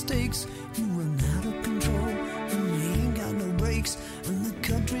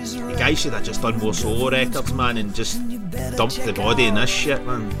 The guy should have just done more solo records, man, and just dumped the body in this shit,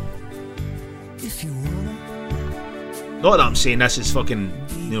 man. Not that I'm saying this is fucking,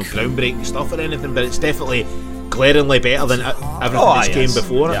 groundbreaking stuff or anything, but it's definitely glaringly better than everything that's came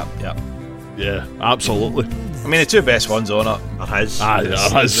before it. Yeah, absolutely. I mean, the two best ones on it are his.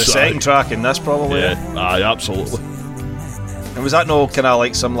 The second track and this probably. Yeah, aye, absolutely. And was that no kind of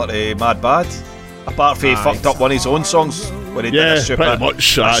like similar to Mad Bad? Apart from he fucked up one of his own songs where he did a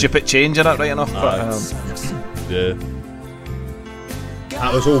stupid change in it, right enough. Yeah.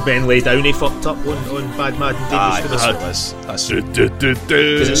 That was all Ben Lay Downey fucked up on Bad Mad and Dangerous for the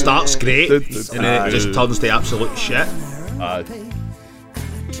because it starts great and then it just turns to absolute shit.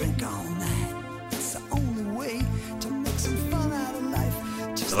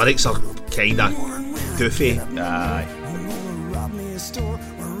 The lyrics are kinda goofy.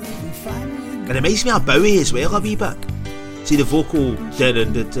 It reminds me of Bowie as well a wee bit. See the vocal the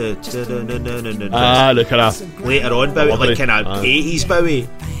kind of later on Bowie, like kind of 80s Bowie.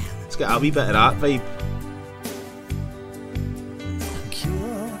 It's got a wee bit of that vibe.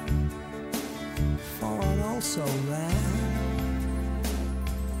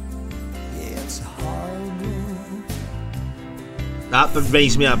 That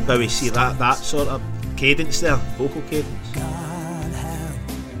reminds me of Bowie. See that sort of cadence there, vocal cadence.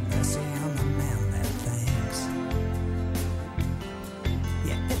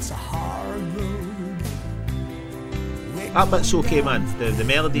 That bit's okay, man. The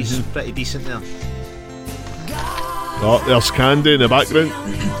melody's pretty decent there. Oh, there's Candy in the background.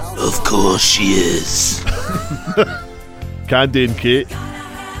 Of course she is. Candy and Kate.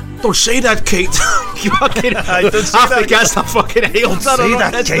 Don't say that, Kate. You fucking I think that's the fucking hail. Say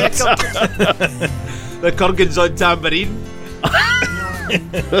that, Kate. The Kurgan's on tambourine.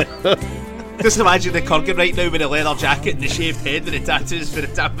 Just imagine the Kurgan right now with a leather jacket and the shaved head and the tattoos for the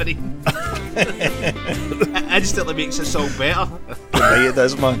tambourine. It instantly makes the song better. Right, it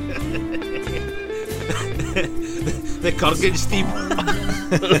does, man. The Kurgan's theme.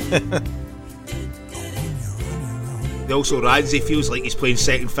 He also Ramsey feels like he's playing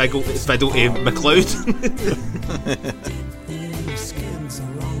second fiddle to McLeod.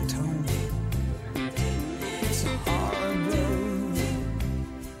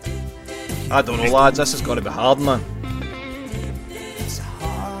 I don't know, lads. This has got to be hard, man.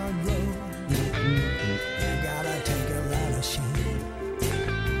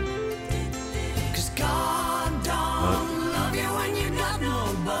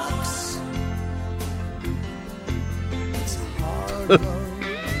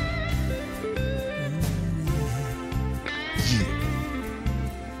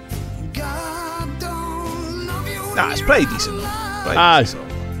 Nah, it's pretty decent.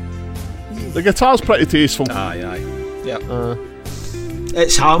 The guitar's pretty tasteful. Aye. Yep.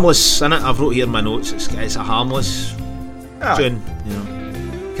 It's harmless, innit? I've wrote here in my notes. It's a harmless tune,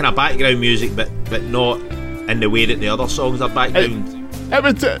 kind of background music, but not in the way that the other songs are background.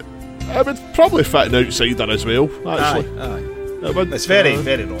 It would probably fit an outsider as well, actually. Aye. It would, It's very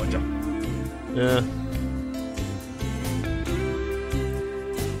Roger. Yeah.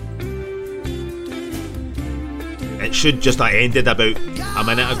 It should just have ended about a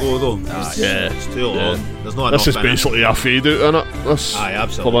minute ago though. Yeah. It's too long. There's not enough. This is in it. basically a fade out in it. This Aye, for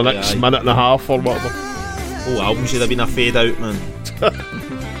absolutely. the next aye. minute and a half or whatever. Whole album should have been a fade out, man.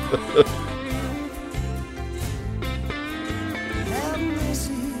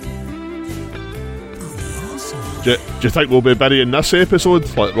 Do you think we'll be burying this episode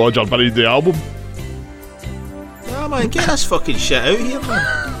like Roger buried the album? Yeah, man, get this fucking shit out here,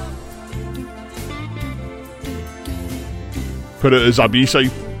 man. Put it as a B-side.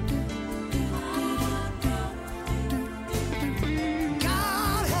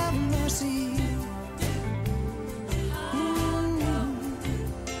 God have mercy.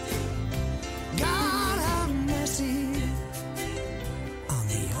 God have mercy on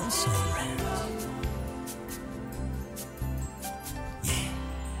the also ran.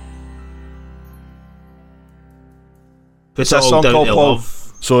 Put that it all song down called, to Paul?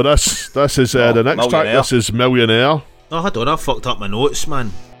 love. So this is the next track. Millionaire. This is Millionaire. No, I don't know. I fucked up my notes,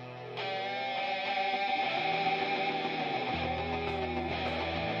 man.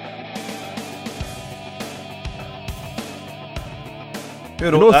 Who I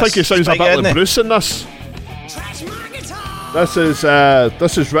wrote don't this? think he sounds a Spike bit Edney? like Bruce in this. Trash my guitar.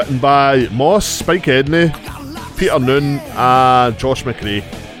 This is written by Moss, Spike Edney, Peter Noon, and Josh McRae.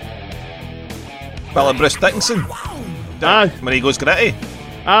 Well, like Bruce Dickinson Aye, when he goes gritty.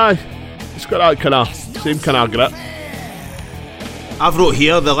 aye. It's got that kind of same kind of grit. I've wrote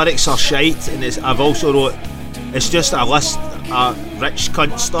here the lyrics are shite, and I've also wrote it's just a list of rich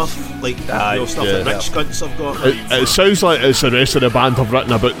cunt stuff, like stuff yeah. that rich cunts have got. It sounds like it's the rest of the band have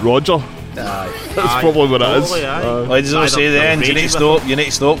written about Roger. That's probably what it is. Probably, aye. Well, he doesn't Either say the they're end. You need to raging stop. You need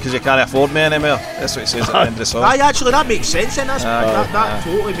to stop because you can't afford me anymore. That's what he says at the end of the song. Aye, actually, that makes sense. And that aye.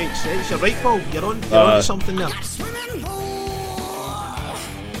 totally makes sense. You're right, Paul. You're on to something there.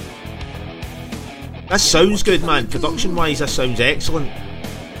 This sounds good, man. Production-wise, this sounds excellent.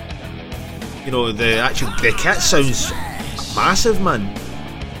 You know, the kit sounds massive, man.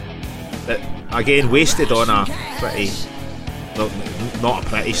 But again, wasted on a pretty, not a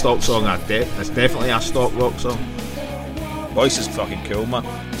pretty stock song. It's definitely a stock rock song. Voice is fucking cool, man.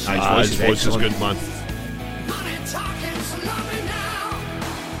 His voice is excellent. good, man.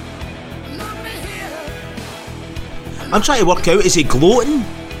 I'm trying to work out, is he gloating?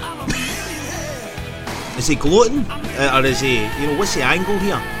 Is he gloating? Or is he, what's the angle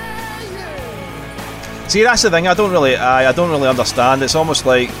here? See, that's the thing. I don't really understand. It's almost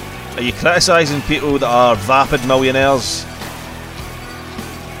like, are you criticising people that are vapid millionaires?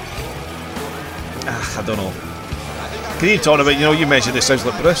 I don't know. Can you talk about? You mentioned it sounds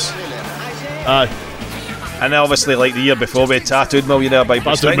like Bruce, Aye, and then obviously like the year before we had Tattooed Millionaire by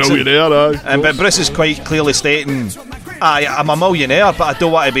Bruce that's a Dickinson. millionaire. Aye. But Bruce is quite clearly stating, I'm a millionaire, but I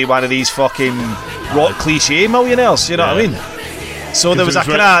don't want to be one of these fucking rock cliche millionaires. You know what I mean? So there was a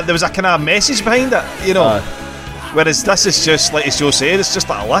kind of message behind it, Whereas this is just like as Joe said, it's just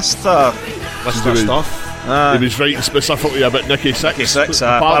like a list of Stuff. He was writing specifically about Nikki Sixx. Nikki Sixx,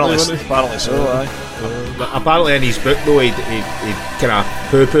 apparently, apparently, wasn't he? apparently so. Aye. But apparently in his book though, he kind of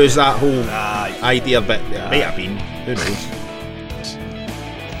poo-poos that whole Aye. idea, but it might have been. Who knows?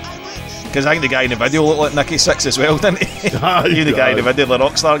 Because I think the guy in the video looked like Nikki Sixx as well, didn't he? Aye, You the guy in the aye. video, the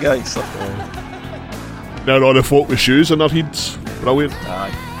rockstar guy. So. They're all the folk with shoes on their heads. Brilliant.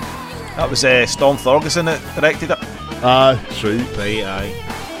 Aye. That was Storm Thorgerson that directed it. Aye, that's right. Right, aye.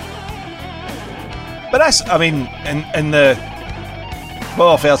 But that's, I mean, in the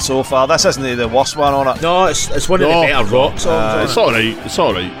what I've heard so far, this isn't the worst one on it. No, it's one of the No. better rock songs. It's alright. It's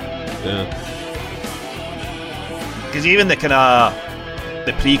alright. Yeah. Because even the kind of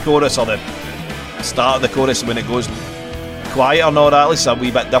the pre-chorus or the start of the chorus when it goes quieter and all that, at least a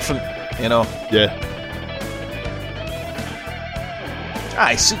wee bit different, Yeah.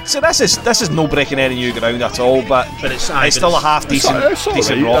 Aye, so this is no breaking any new ground at all, but But it's still a half decent it's all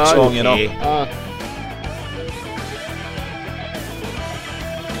decent right, rock aye, song, okay.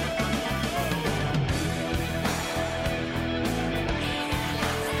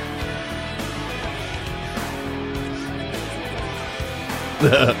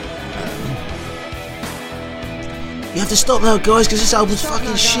 You have to stop now, guys, because this album's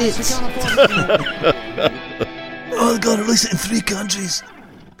fucking shit. Oh, they gotta release it in 3 countries.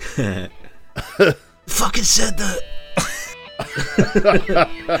 Fucking said that.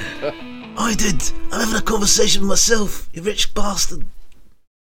 I did. I'm having a conversation with myself, you rich bastard.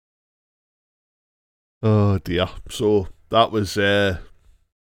 Oh dear. So that was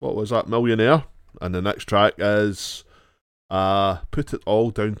what was that? Millionaire. And the next track is Put It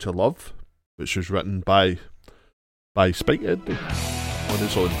All Down to Love, which was written by Spike Edney on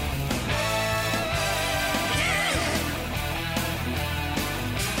his own.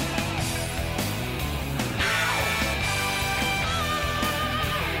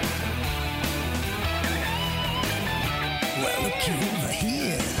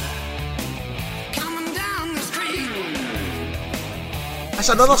 That's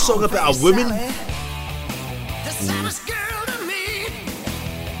another song about a woman.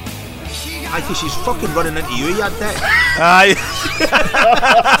 Aye, 'cause she's fucking running into you dick. Aye.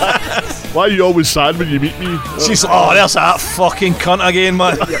 Why are you always sad when you meet me? She's like, oh, there's that fucking cunt again,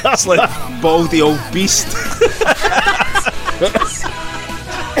 man. It's like, Baldy old beast.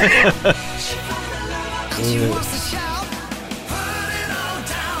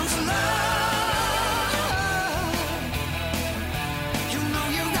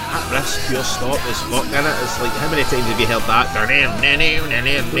 That riff's pure stop as fuck, innit? It's like, how many times have you heard that?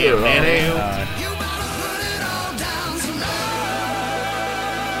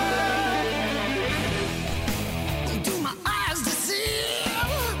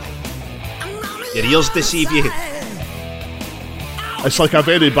 Your ears deceive you. It's like a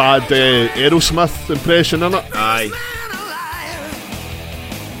very bad Aerosmith impression, innit? Aye.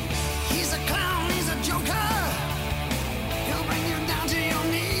 He's a clown, he's a joker. He'll bring you down to your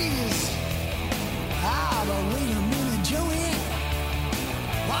knees. Ah, but wait a minute, Joey.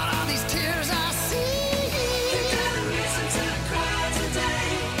 What are these tears I see?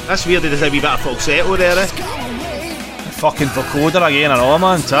 That's weird, there's a wee bit of falsetto there, eh? fucking vocoder again and all,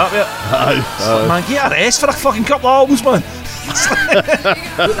 man. Tap it. Aye. Man, get a rest for a fucking couple of albums, man.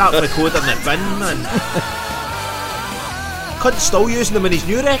 Put that recorder in the bin, man. Cunt's still using them in his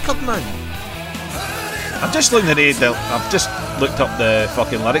new record, man. I've just looked up the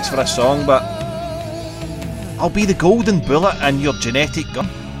fucking lyrics for this song, but I'll be the golden bullet in your genetic gun.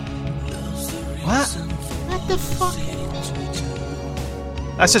 What? What the fuck?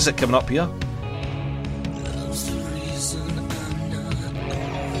 This is it coming up here.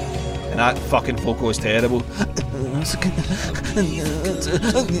 And that fucking vocal is terrible.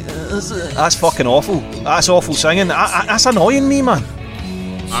 That's fucking awful. That's awful singing. That's annoying me, man.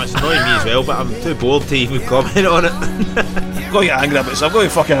 It's annoying me as well, but I'm too bored to even comment on it. I've got to get angry about it, so I've got to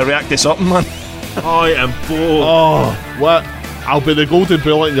fucking react to something, man. I am bored. Oh, what? I'll be the golden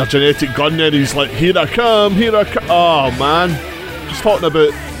bullet in your genetic gun. Then he's like, here I come, here I come. Oh, man. He's talking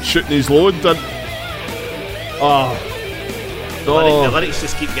about shooting his load. And oh. The lyrics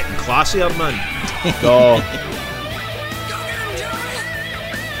just keep getting classier, man. No.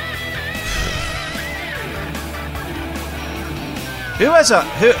 Who is it?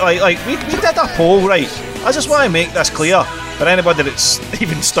 We did a poll, right? I just want to make this clear for anybody that's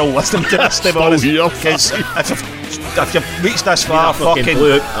even still listening to this, to be honest. Because if you've reached this far,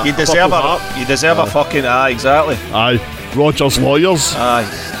 you deserve a fucking exactly. Aye, Roger's lawyers. Aye,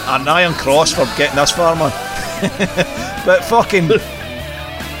 an iron cross for getting this far, man. But fucking,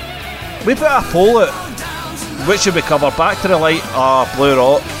 we put a poll out. Which should we cover? Back to the Light or Blue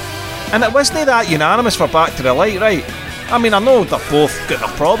Rock? And it wasn't that unanimous for Back to the Light, right? I mean, I know they've both got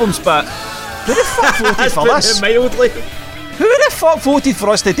their problems, but who the fuck voted for this? Mildly. Who the fuck voted for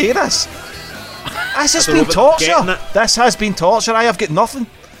us to do this? This has been torture. This has been torture. I have got nothing.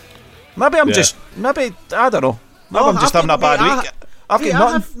 Maybe I don't know. Maybe I'm just having a bad week. I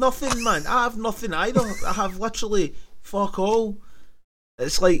have nothing, man. I have nothing either. I have literally fuck all.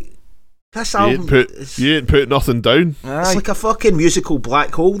 It's like this album. You ain't put nothing down. It's like a fucking musical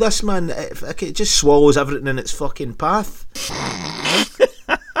black hole. This, man, it just swallows everything in its fucking path.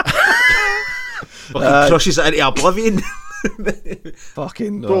 Fucking crushes it into oblivion.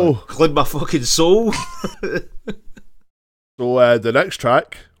 Fucking no. Include my fucking soul. So the next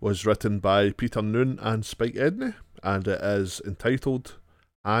track was written by Peter Noone and Spike Edney, and it is entitled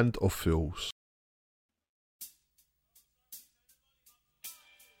Hand of Fools.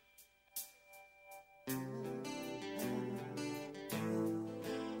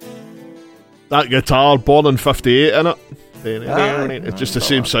 That guitar, born in 58, innit? It's just the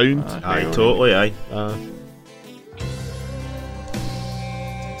same sound. Aye, totally, aye.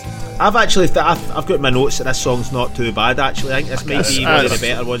 I've actually, I've got my notes that this song's not too bad, actually. I think this might be one of the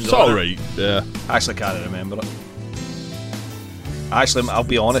better ones. It's alright, yeah. I actually can't remember it. Actually, I'll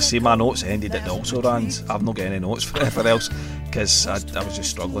be honest, see, my notes ended at the also rans. I've not got any notes for anything else, because I was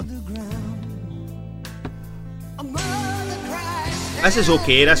just struggling. This is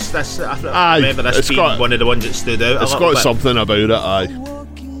okay. I remember this being one of the ones that stood out. It's got something about it, aye.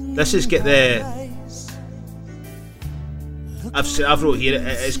 This has got the. I've wrote here.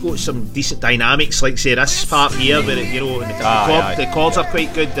 It's got some decent dynamics, like say this part here, where the chords are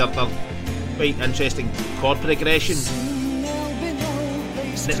quite good. They're quite interesting chord progression.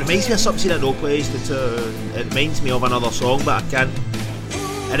 And it reminds me of something that no plays. It reminds me of another song, but I can't.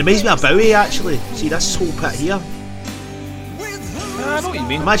 It reminds me of Bowie, actually. See this whole bit here. I know what you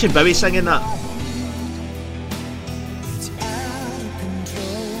mean. Imagine Bowie singing that.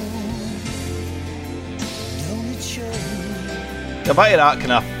 a bit of that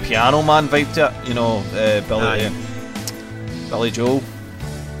kind of Piano Man vibe to it, you know, Billy Joel,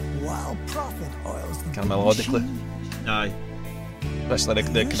 While profit oils the kind of melodically. Aye. Especially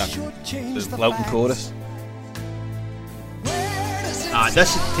the kind of the lilting chorus.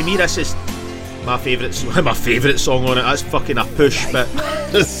 This to me, this is my favourite song on it. That's fucking a push, but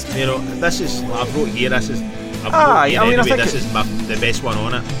you know, this is I wrote here. This is I think this is the best one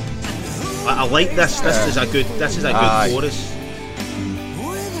on it. I like this. This is a good chorus.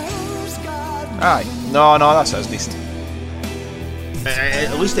 Aye, no, that's decent.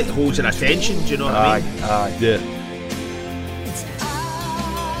 At least it holds your attention. Do you know what I mean? Aye. Yeah.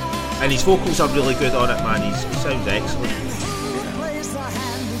 And his vocals are really good on it, man. He sounds excellent.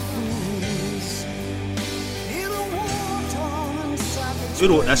 Who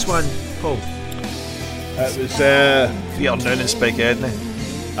wrote this one, Paul? It was Peter Noon and Spike Edney.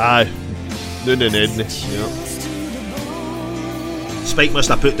 aye, Noon and Edney. Yeah. Spike must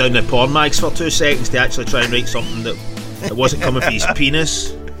have put down the porn mags for 2 seconds to actually try and write something that wasn't coming from his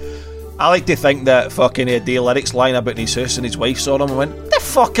penis. I like to think that fucking the lyrics line about his house and his wife saw them and went, "The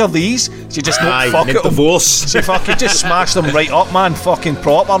fuck are these?" She just no fuck it. Divorce. She fucking just smashed them right up, man. Fucking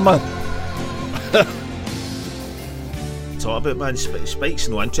proper, man. Talk about, man, Spike's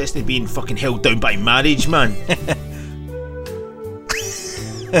no interest in being fucking held down by marriage, man.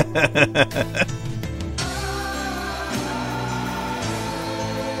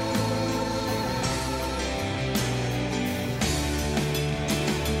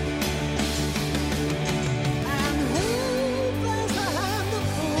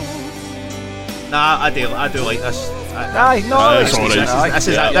 Nah, I do like this. Aye, no, it's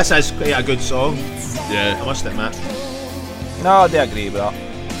alright. This is quite a good song, I Yeah. must admit. no, I do agree with that.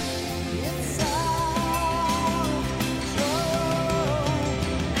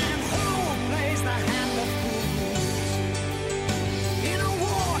 In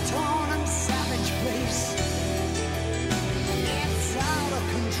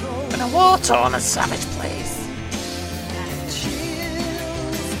a war-torn and savage place.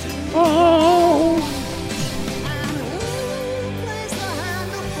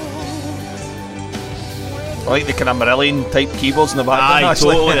 I like the kind of Marillion type keyboards in the background. Aye,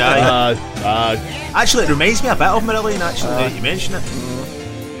 actually. totally, aye. Aye. Actually, it reminds me a bit of Marillion, actually, now that you mention it.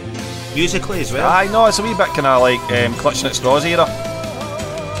 Musically as well. Aye, no, it's a wee bit kind of like Clutching at Straws era.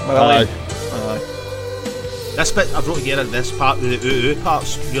 Marillion. Aye. This bit I've wrote here, this part, the ooh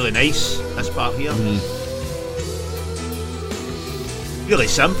part's really nice. This part here, really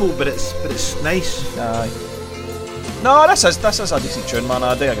simple, but it's nice. Aye. No, this is a decent tune, man.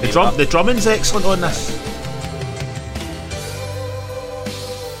 I do agree with that. The drumming's excellent on this.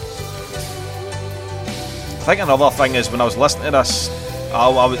 I think another thing is when I was listening to this,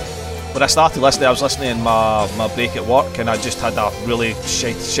 when I started listening, I was listening in my break at work, and I just had a really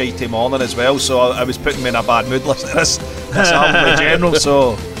shitey morning as well. So I was putting me in a bad mood listening to this album in general.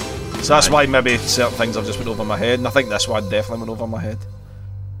 So that's why maybe certain things have just went over my head, and I think this one definitely went over my head.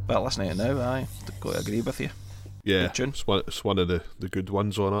 But listening to it now, I got to agree with you. Yeah. Good tune. It's one of the good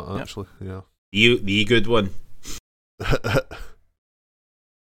ones on it, actually. Yeah. The good one.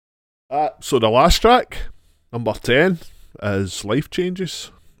 So the last track, number 10, is Life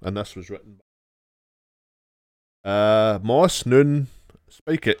Changes, and this was written by Moss, Noon,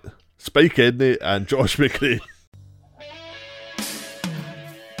 Spike Edney, and Josh McRae.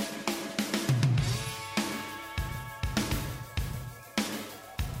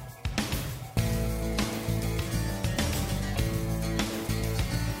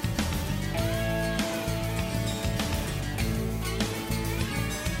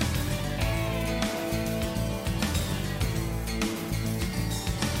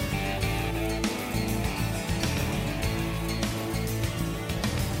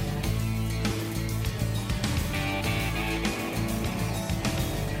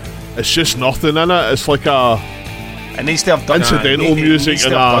 It's just nothing in it. It's like a It needs to have done incidental music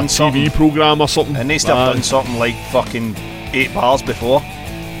in a TV programme or something. It needs to have done something like fucking 8 bars before.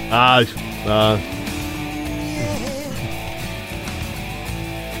 Aye.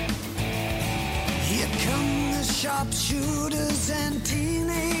 Here come the sharpshooters and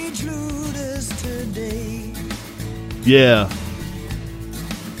teenage looters today. Yeah.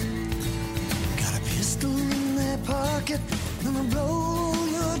 Got a pistol in their pocket, gonna blow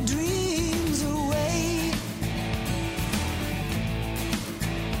your dreams away.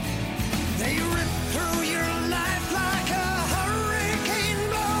 They rip through your life like a hurricane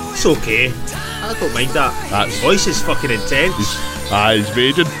blowing. It's okay. I don't mind that. His voice is fucking intense. He's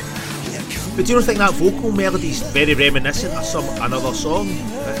raging. But do you not think that vocal melody's very reminiscent of another song?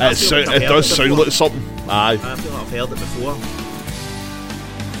 It does sound like something. Aye. I feel like I've heard it before.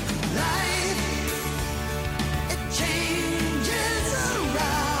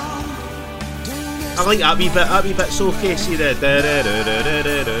 I like that wee bit. That wee bit's okay. See the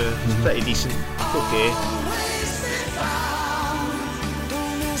it's pretty decent. It's okay.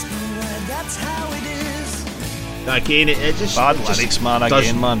 Again, it just Bad it just lyrics, man. doesn't-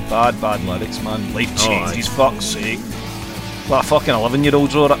 Again, man. Bad lyrics, man. Life Oh, changes. Fuck's sake. What a fucking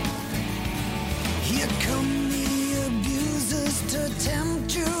 11-year-olds wrote it. Here come the abusers to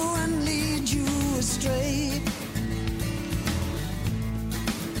tempt you and lead you astray.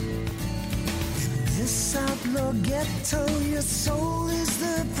 In this outlaw ghetto, your soul is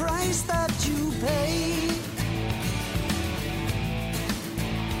the price that you pay.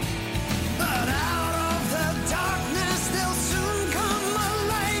 But out of the darkness, there'll soon come a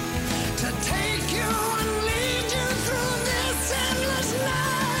light to take you and lead you through this endless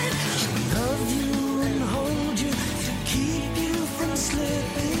night. To love you and hold you, to keep you from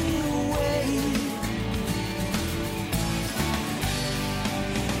slipping away.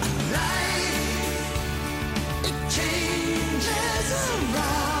 Life, it changes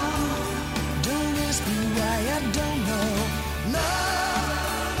around. Don't ask me why, I don't know.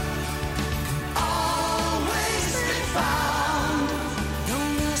 Love always be found.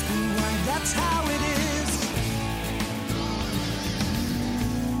 Don't ask me why, that's how it is.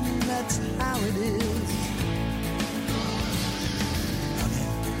 That's how it is.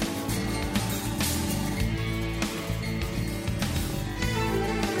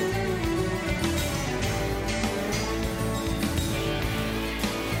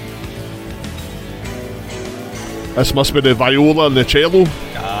 This must be the viola and the cello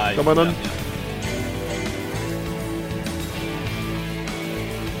Aye. coming in.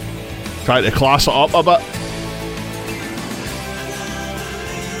 Trying to class it up a bit.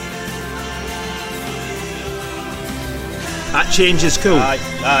 that change is cool. Aye.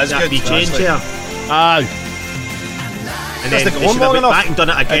 That's That good. wee change That's there. Aye. And Does then it go they on should have long went enough? back and done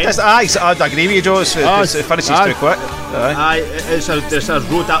it again. Aye, so I'd agree with you, Joe. It finishes Aye. too quick. Aye. Aye, there's a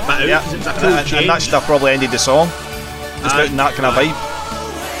road that bit out Yeah. 'cause it's a cool change. And that should have probably ended the song. Just Aye. out in that kind of vibe.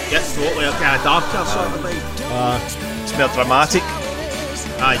 Yeah, totally a kind of darker sort of vibe. It's more dramatic.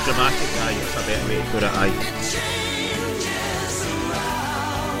 Aye, dramatic. Aye, it's a better way to put it. Aye.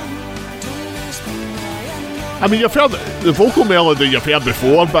 I mean, you've heard the vocal melody you've heard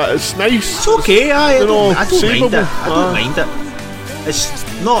before, but it's nice. It's okay. Aye, You know, I don't mind savable. it. I don't mind it.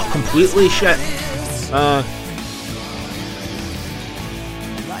 It's not completely shit.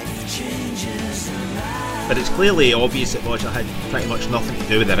 But it's clearly obvious that Roger had pretty much nothing to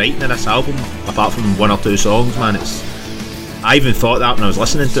do with the writing of this album, apart from one or two songs, man. I even thought that when I was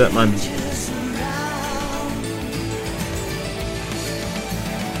listening to it, man.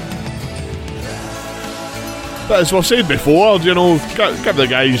 But as we've said before, you know, give the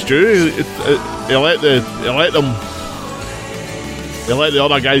guys due. He let the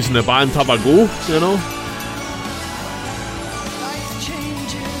other guys in the band have a go, you know. Life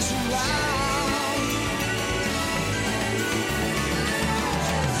changes around.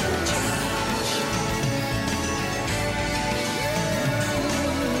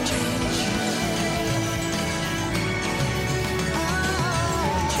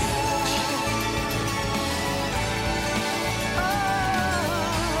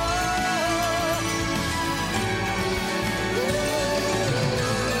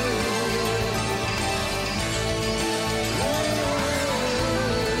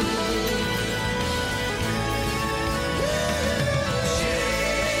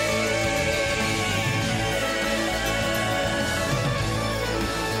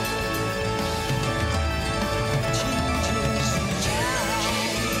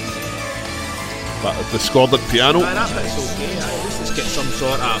 But the discordant piano. Aye, that bit's okay. Aye, at least it's got some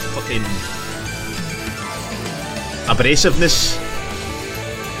sort of fucking abrasiveness.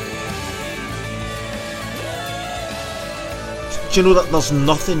 Do you know that there's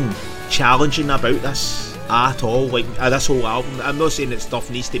nothing challenging about this at all? Like this whole album. I'm not saying that stuff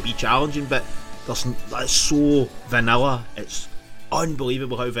needs to be challenging, but it's so vanilla. It's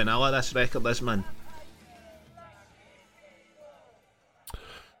unbelievable how vanilla this record is, man.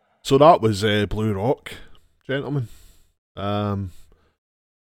 So that was Blue Rock, gentlemen. Has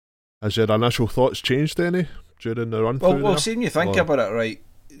your initial thoughts changed any during the run through? Well, see, when you think about it, right?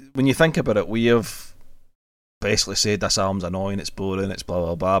 When you think about it, we have basically said this album's annoying, it's boring, it's blah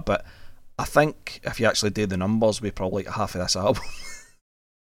blah blah. But I think if you actually do the numbers, we probably like half of this album.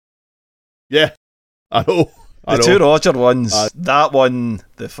 Yeah, I know. The two Roger ones, Aye. that one,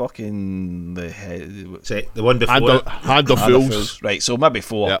 the fucking Say the one before Hand it, of Hand of Fools. Fools. Right? So maybe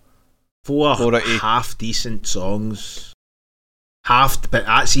four. Yeah. four Four out of eight. half decent songs. But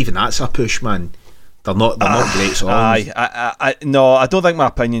that's a push, man. They're not great songs. No, I don't think my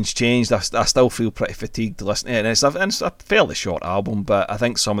opinion's changed. I still feel pretty fatigued listening to it. And it's a fairly short album, but I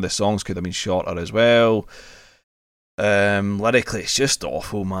think some of the songs could have been shorter as well. Lyrically, it's just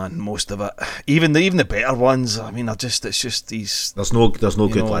awful, man. Most of it, even the better ones. I mean, it's just these. There's no good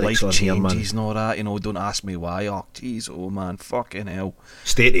lyrics on here, man. Life changes and all that. Don't ask me why. Oh, jeez, oh man, fucking hell.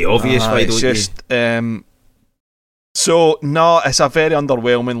 State the obvious. Why don't you? So no, it's a very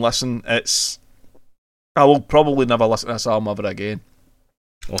underwhelming listen. I will probably never listen to this album ever again.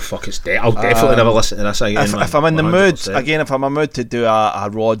 Oh fuck, I'll definitely never listen to this again. If I'm in the mood again, if I'm in the mood to do a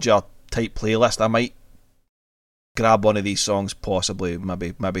Roger type playlist, I might grab one of these songs, possibly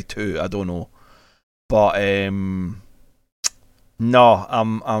maybe two. I don't know, but no,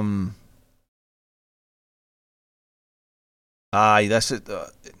 I'm. This is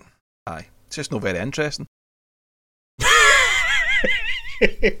it's just not very interesting.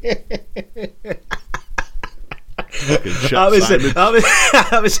 That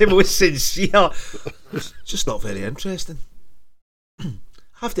was the most sincere. It's just not very interesting. I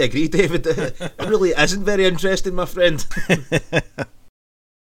have to agree, David. It really isn't very interesting, my friend.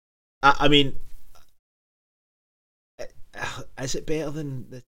 I mean, is it better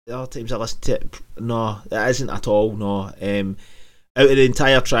than the other times I listened to it? No, it isn't at all. No. Out of the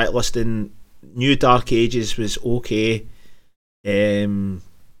entire track listing, New Dark Ages was okay.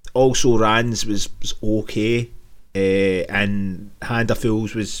 Also Rans was okay. And Hand of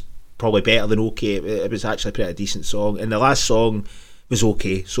Fools was probably better than okay. It was actually a pretty decent song, and the last song was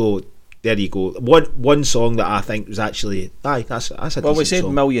okay. So there you go. One song that I think was actually that's a decent song. Well, we said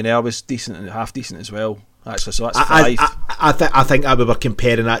Millionaire was decent and half decent as well. Actually, so that's five. I think we were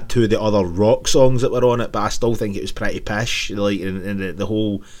comparing that to the other rock songs that were on it, but I still think it was pretty pish. Like and the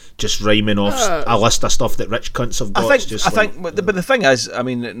whole just rhyming off a list of stuff that rich cunts have got. But the thing is, I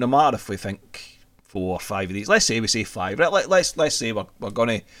mean, no matter if we think 4 or 5 of these, let's say we say 5, right? Let's say we're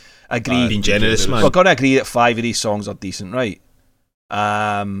going to agree. Being generous, man. We're going to agree that 5 of these songs are decent, right?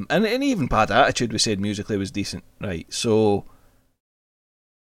 And even Bad Attitude, we said musically was decent, right? So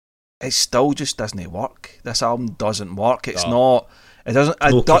it still just doesn't work. This album doesn't work. It's not. It doesn't.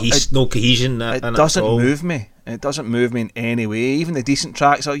 No cohesion. It doesn't move me. It doesn't move me in any way. Even the decent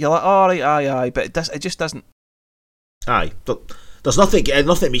tracks, you're like, all right, aye, but it just doesn't. Aye, but there's nothing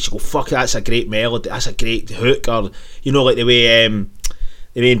that makes you go, fuck, that's a great melody, that's a great hook, or like the way in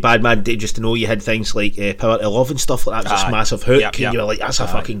Bad Man Dangerous to Know you had things like Power to Love and stuff like that. It was just a massive hook, and you were like, that's a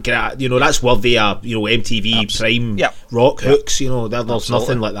fucking great, that's worthy of MTV Prime rock hooks. There's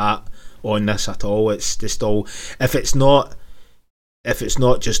nothing like that on this at all. It's just all, if it's not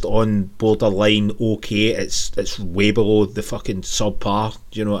just on borderline okay, it's way below the fucking subpar.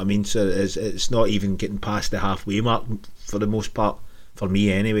 Do you know what I mean? So it's not even getting past the halfway mark for the most part, for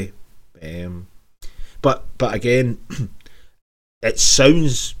me anyway. But again, it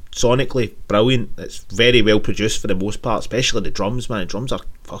sounds sonically brilliant. It's very well produced for the most part, especially the drums, man. The drums are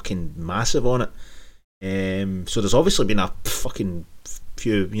fucking massive on it. So there's obviously been a fucking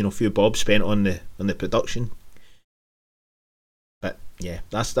few bob spent on the production. But yeah,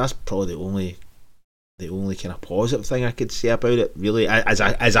 that's probably the only kind of positive thing I could say about it. Really, as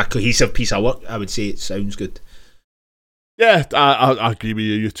a cohesive piece of work, I would say it sounds good. Yeah, I agree with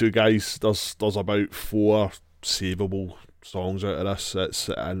you two guys. There's about 4 savable songs out of this. It's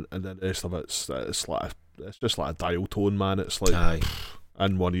and then the rest of it's just like a dial tone, man. It's like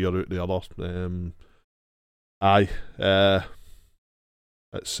in one ear out the other.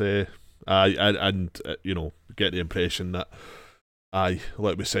 Get the impression that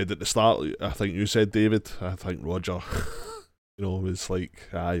like we said at the start, I think you said, David, I think Roger was like,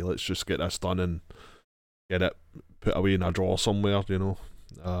 let's just get this done and get it put away in a drawer somewhere, out the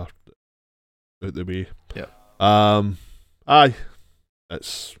way.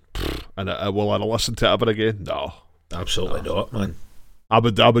 It's and will I listen to it ever again? No, absolutely not, man. I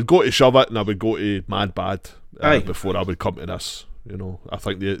would go to Shove It and I would go to Mad Bad before I would come to this. I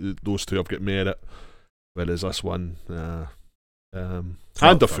think those two have got merit, whereas this one,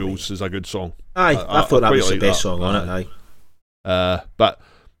 Hand of Fools is a good song. I thought that was the best song on it. But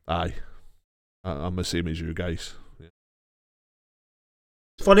I'm the same as you guys.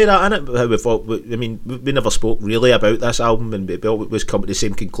 Funny that, innit? How we never spoke really about this album, and we always come to the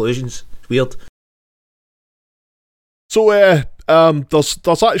same conclusions. It's weird. So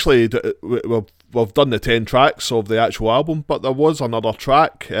there's actually we've done the 10 tracks of the actual album, but there was another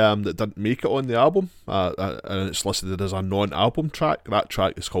track that didn't make it on the album, and it's listed as a non-album track. That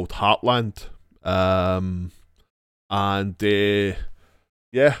track is called Heartland, and it's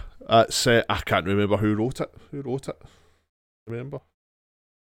I can't remember who wrote it. Remember?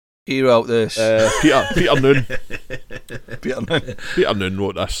 He wrote this. Peter Noon. Peter Noon. Peter Noon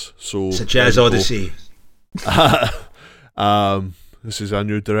wrote this. So It's a jazz there you go. odyssey. This is a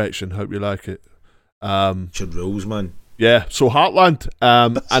new direction. Hope you like it. Should rules, man. Yeah. So Heartland.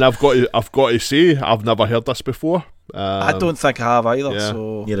 And I've got to say, I've never heard this before. I don't think I have either. yeah.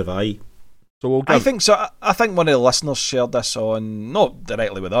 So Neither have I. So we'll give. I think so. I think one of the listeners shared this on, not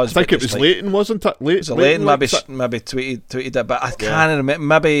directly with us. I think but it was just like- Leighton, wasn't it? Was it Leighton? Maybe liked it. maybe tweeted it, but I can't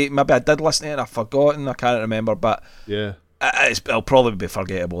remember. Maybe I did listen to it and I've forgotten. I can't remember, but Yeah. it'll probably be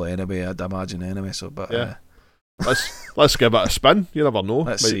forgettable anyway. I'd imagine anyway. So, but Yeah. Let's give it a spin. You never know.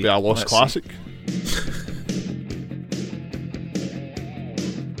 Let's Might see. be a lost Let's classic.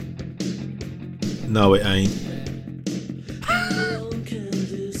 No, it ain't.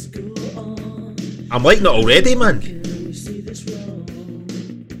 I'm liking it already, man.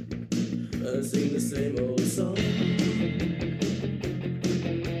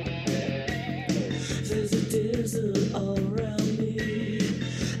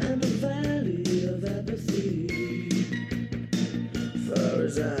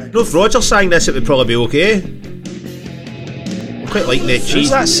 No, if Roger sang this, it would probably be okay. I quite like the who's cheese.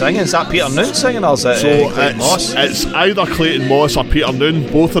 that singing? Is that Peter Noon singing, or is it So Clayton Moss? it's either Clayton Moss or Peter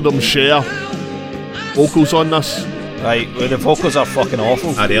Noon. Both of them share vocals on this. Right, well, the vocals are fucking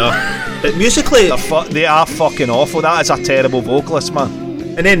awful. Ah, they are. But musically, They are fucking awful. That is a terrible vocalist, man.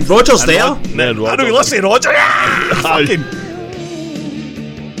 and then Roger's there. Then I know you listen to Roger. Aye. Fucking.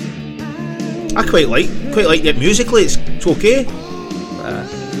 I quite like it musically. It's okay.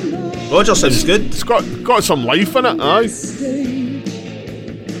 Roger sounds good. It's got some life in it, aye.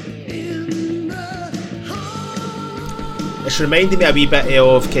 It's reminding me a wee bit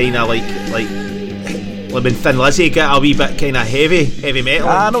of kind of like when Thin Lizzy get a wee bit kind of heavy metal.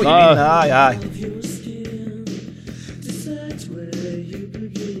 I know what you mean. Aye.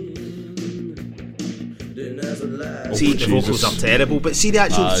 See, the vocals are terrible, but see the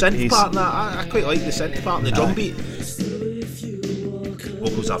actual synth he's- part and that, I quite like the synth part and the drum beat.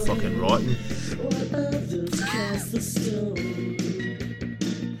 Vocals are fucking rotten.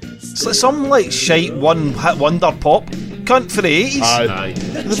 It's like some like shite one hit wonder pop cunt for the 80s. Aye.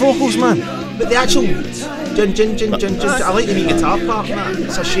 The vocals, man. But the actual jin jin jin jin jin, I like the wee guitar part and that.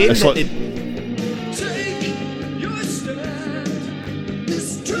 It's a shame It's that like-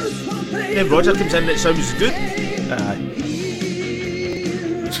 then Roger comes in and it sounds good. Aye.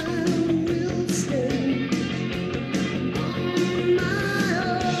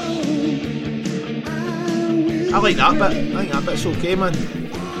 I like that bit. I think that bit's okay, man.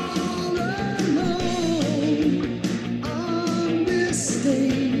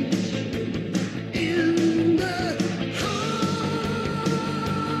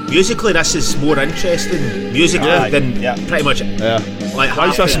 Musically, this is more interesting musically than pretty much Yeah. like Why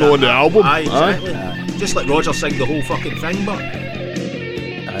is half this of not it. on the album? Aye, exactly. Just like Roger sang the whole fucking thing, but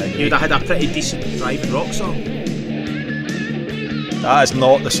he would have had a pretty decent driving rock song. That is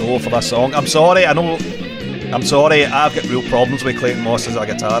not the solo for this song. I'm sorry, I know. I'm sorry, I've got real problems with Clayton Moss as a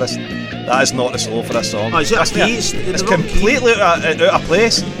guitarist. That is not the solo for this song. Oh, is it a That's key? It's It's the wrong completely out of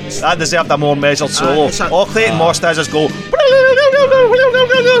place. That deserved a more measured solo. it's a- All Clayton Moss does is go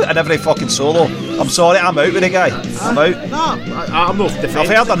and every fucking solo. I'm sorry, I'm out with the guy. I'm out. Nah, I'm not I've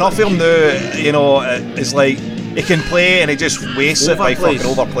defending. heard enough of him now. You know, it's like he can play and he just wastes it by Overplays. fucking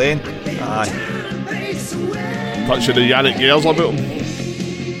overplaying. Aye. Touching the Yannick Gers about him.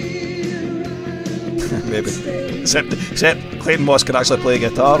 Maybe. Except Clayton Moss can actually play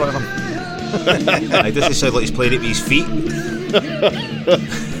guitar with him. It doesn't sound like he's playing it with his feet.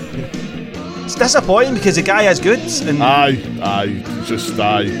 It's disappointing because the guy is good. And Aye. Just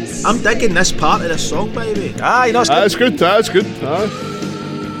aye. I'm digging this part of this song, by the way. aye, no, it's good. That's good. That's good. Aye.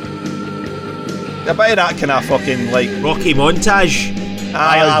 A bit of that kind of fucking like Rocky montage.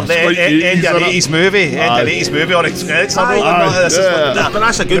 Aye, the it's quite end of 80s, an 80s movie. End of an Aye. 80s movie or it's credits. Aye. Yeah. But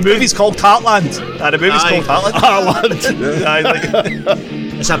that's a The good movie's called Heartland. The movie's Aye. called Heartland. Aye, like,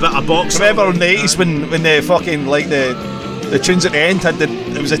 It's a bit of box. remember in the 80s when the fucking like the tunes at the end had it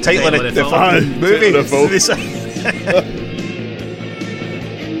was the title of the film. fucking Aye, movie. title of the They say-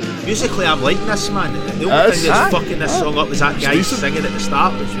 Musically, I'm liking this, man. The only Yes. thing that's Aye. fucking this song up was that guy decent. singing at the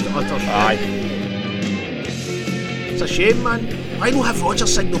start, which was utter shit. Aye. It's a shame, man. Why not have Roger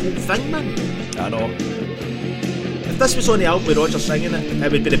sing the whole thing, man? I know. If this was on the album with Roger singing it,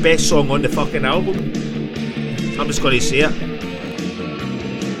 it would be the best song on the fucking album. I'm just going to say it.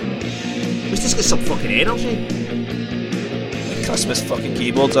 Let's just get some fucking energy. Christmas fucking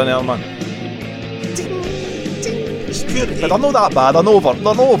keyboards on there, man. It's pure. But they're not that bad. They're not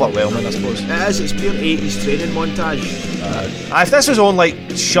overwhelming, I suppose. It is. It's pure 80s training montage. If this was on like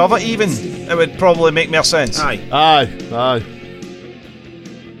Shove It even, it would probably make more sense. Aye.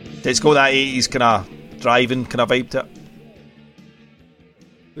 It's got that 80s kind of driving kind of vibe to it.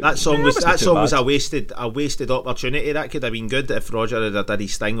 That song was wasn't too bad. a wasted opportunity. That could have been good if Roger had did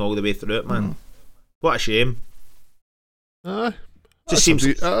his thing all the way through it, man. What a shame. Aye. Just seems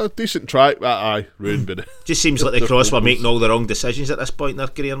a decent track. Aye, ruined by the. just seems like the the Cross were vocals. making all the wrong decisions at this point in their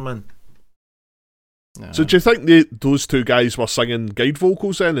career, man. So do you think those two guys were singing guide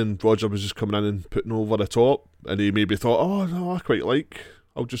vocals then, and Roger was just coming in and putting over the top, and he maybe thought, oh no, I quite like,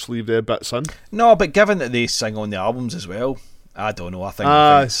 I'll just leave their bits in. No, but given that they sing on the albums as well, I don't know. I think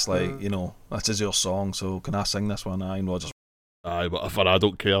it's like, you know, this is your song, so can I sing this one? Aye, and Roger's. Aye, whatever, I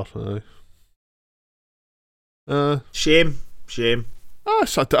don't care. Aye. Shame.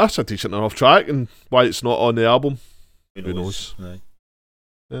 That's a decent enough track, and why it's not on the album, who knows? Aye.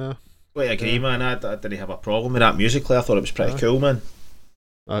 Yeah. Quite agree, man. I didn't have a problem with that musically. I thought it was pretty cool, man.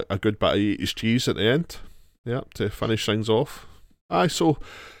 A good bit of 80s cheese at the end. Yeah, to finish things off. Aye, so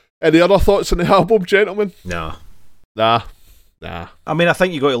any other thoughts on the album, gentlemen? No. Nah. I mean, I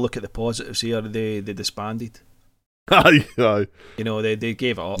think you got to look at the positives here. They disbanded. Aye. You know, they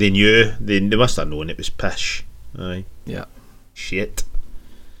gave it up. They knew. They must have known it was pish. Aye. Yeah. Shit.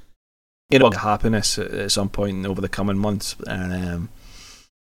 You know, happiness at some point over the coming months, and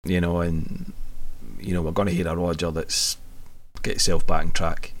you know, we're going to hear a Roger that's get itself back on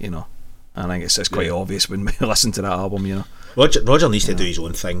track. You know, I think it's quite obvious when we listen to that album. You know, Roger needs to do his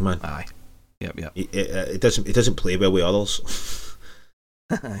own thing, man. Aye. Yep. He doesn't play well with others.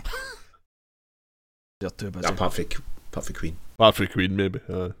 They're too busy. Apart from Queen. Apart from Queen, maybe.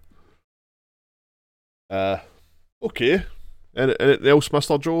 Okay. Anything else,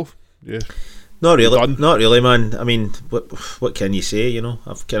 Mr. Joe? Yeah. Not really, Done. not really, man. I mean, what can you say? You know,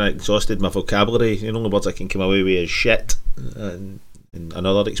 I've kind of exhausted my vocabulary. The only words I can come away with is shit and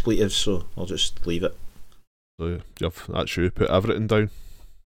other expletives, so I'll just leave it. So that's you. Put everything down.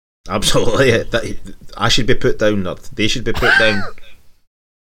 Absolutely, I should be put down, or they should be put down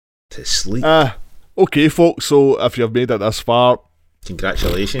to sleep. Okay, folks. So if you've made it this far,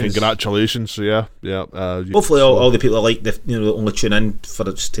 Congratulations. So yeah. Hopefully, all the people that like that only tune in for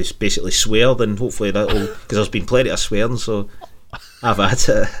us to basically swear. Then hopefully that'll, because there's been plenty of swearing, so I've had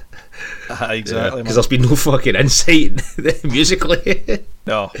it. Exactly. Because there's been no fucking insight musically.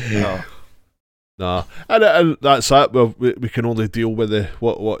 No. Nah, and that's it. We can only deal with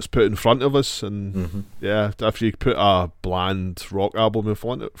what's put in front of us, and yeah, if you put a bland rock album in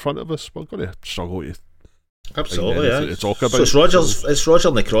front of us, we're going to struggle to. Absolutely, yeah. To talk about. So it's Roger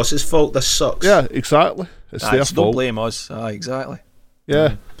and the Cross's fault. This sucks. Yeah, exactly. It's their Don't fault. blame us. Exactly.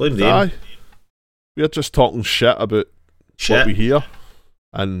 Yeah, blame them. Aye. We're just talking shit about what we hear,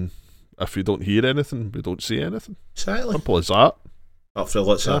 and if we don't hear anything, we don't see anything. Exactly. Simple as that. Up for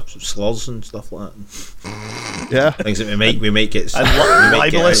lots of slurs and stuff like that. Yeah, things that we might get. And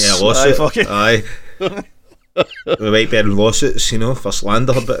libelous. Get a lawsuit. Aye. We might be in lawsuits, for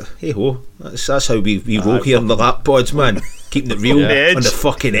slander, but hey ho, that's how we roll here in the lap pods, man. Keeping it real on the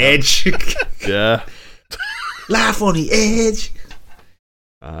fucking edge. Yeah. Laugh on the edge.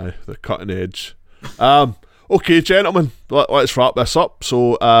 Aye, the cutting edge. Okay, gentlemen, let's wrap this up.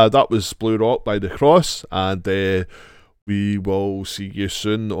 So that was Blue Rock by The Cross, and we will see you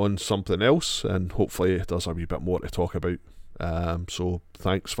soon on something else, and hopefully there's a wee bit more to talk about. So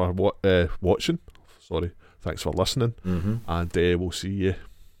thanks for watching. Sorry. Thanks for listening, and we'll see you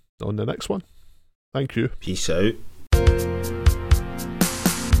on the next one. Thank you. Peace out.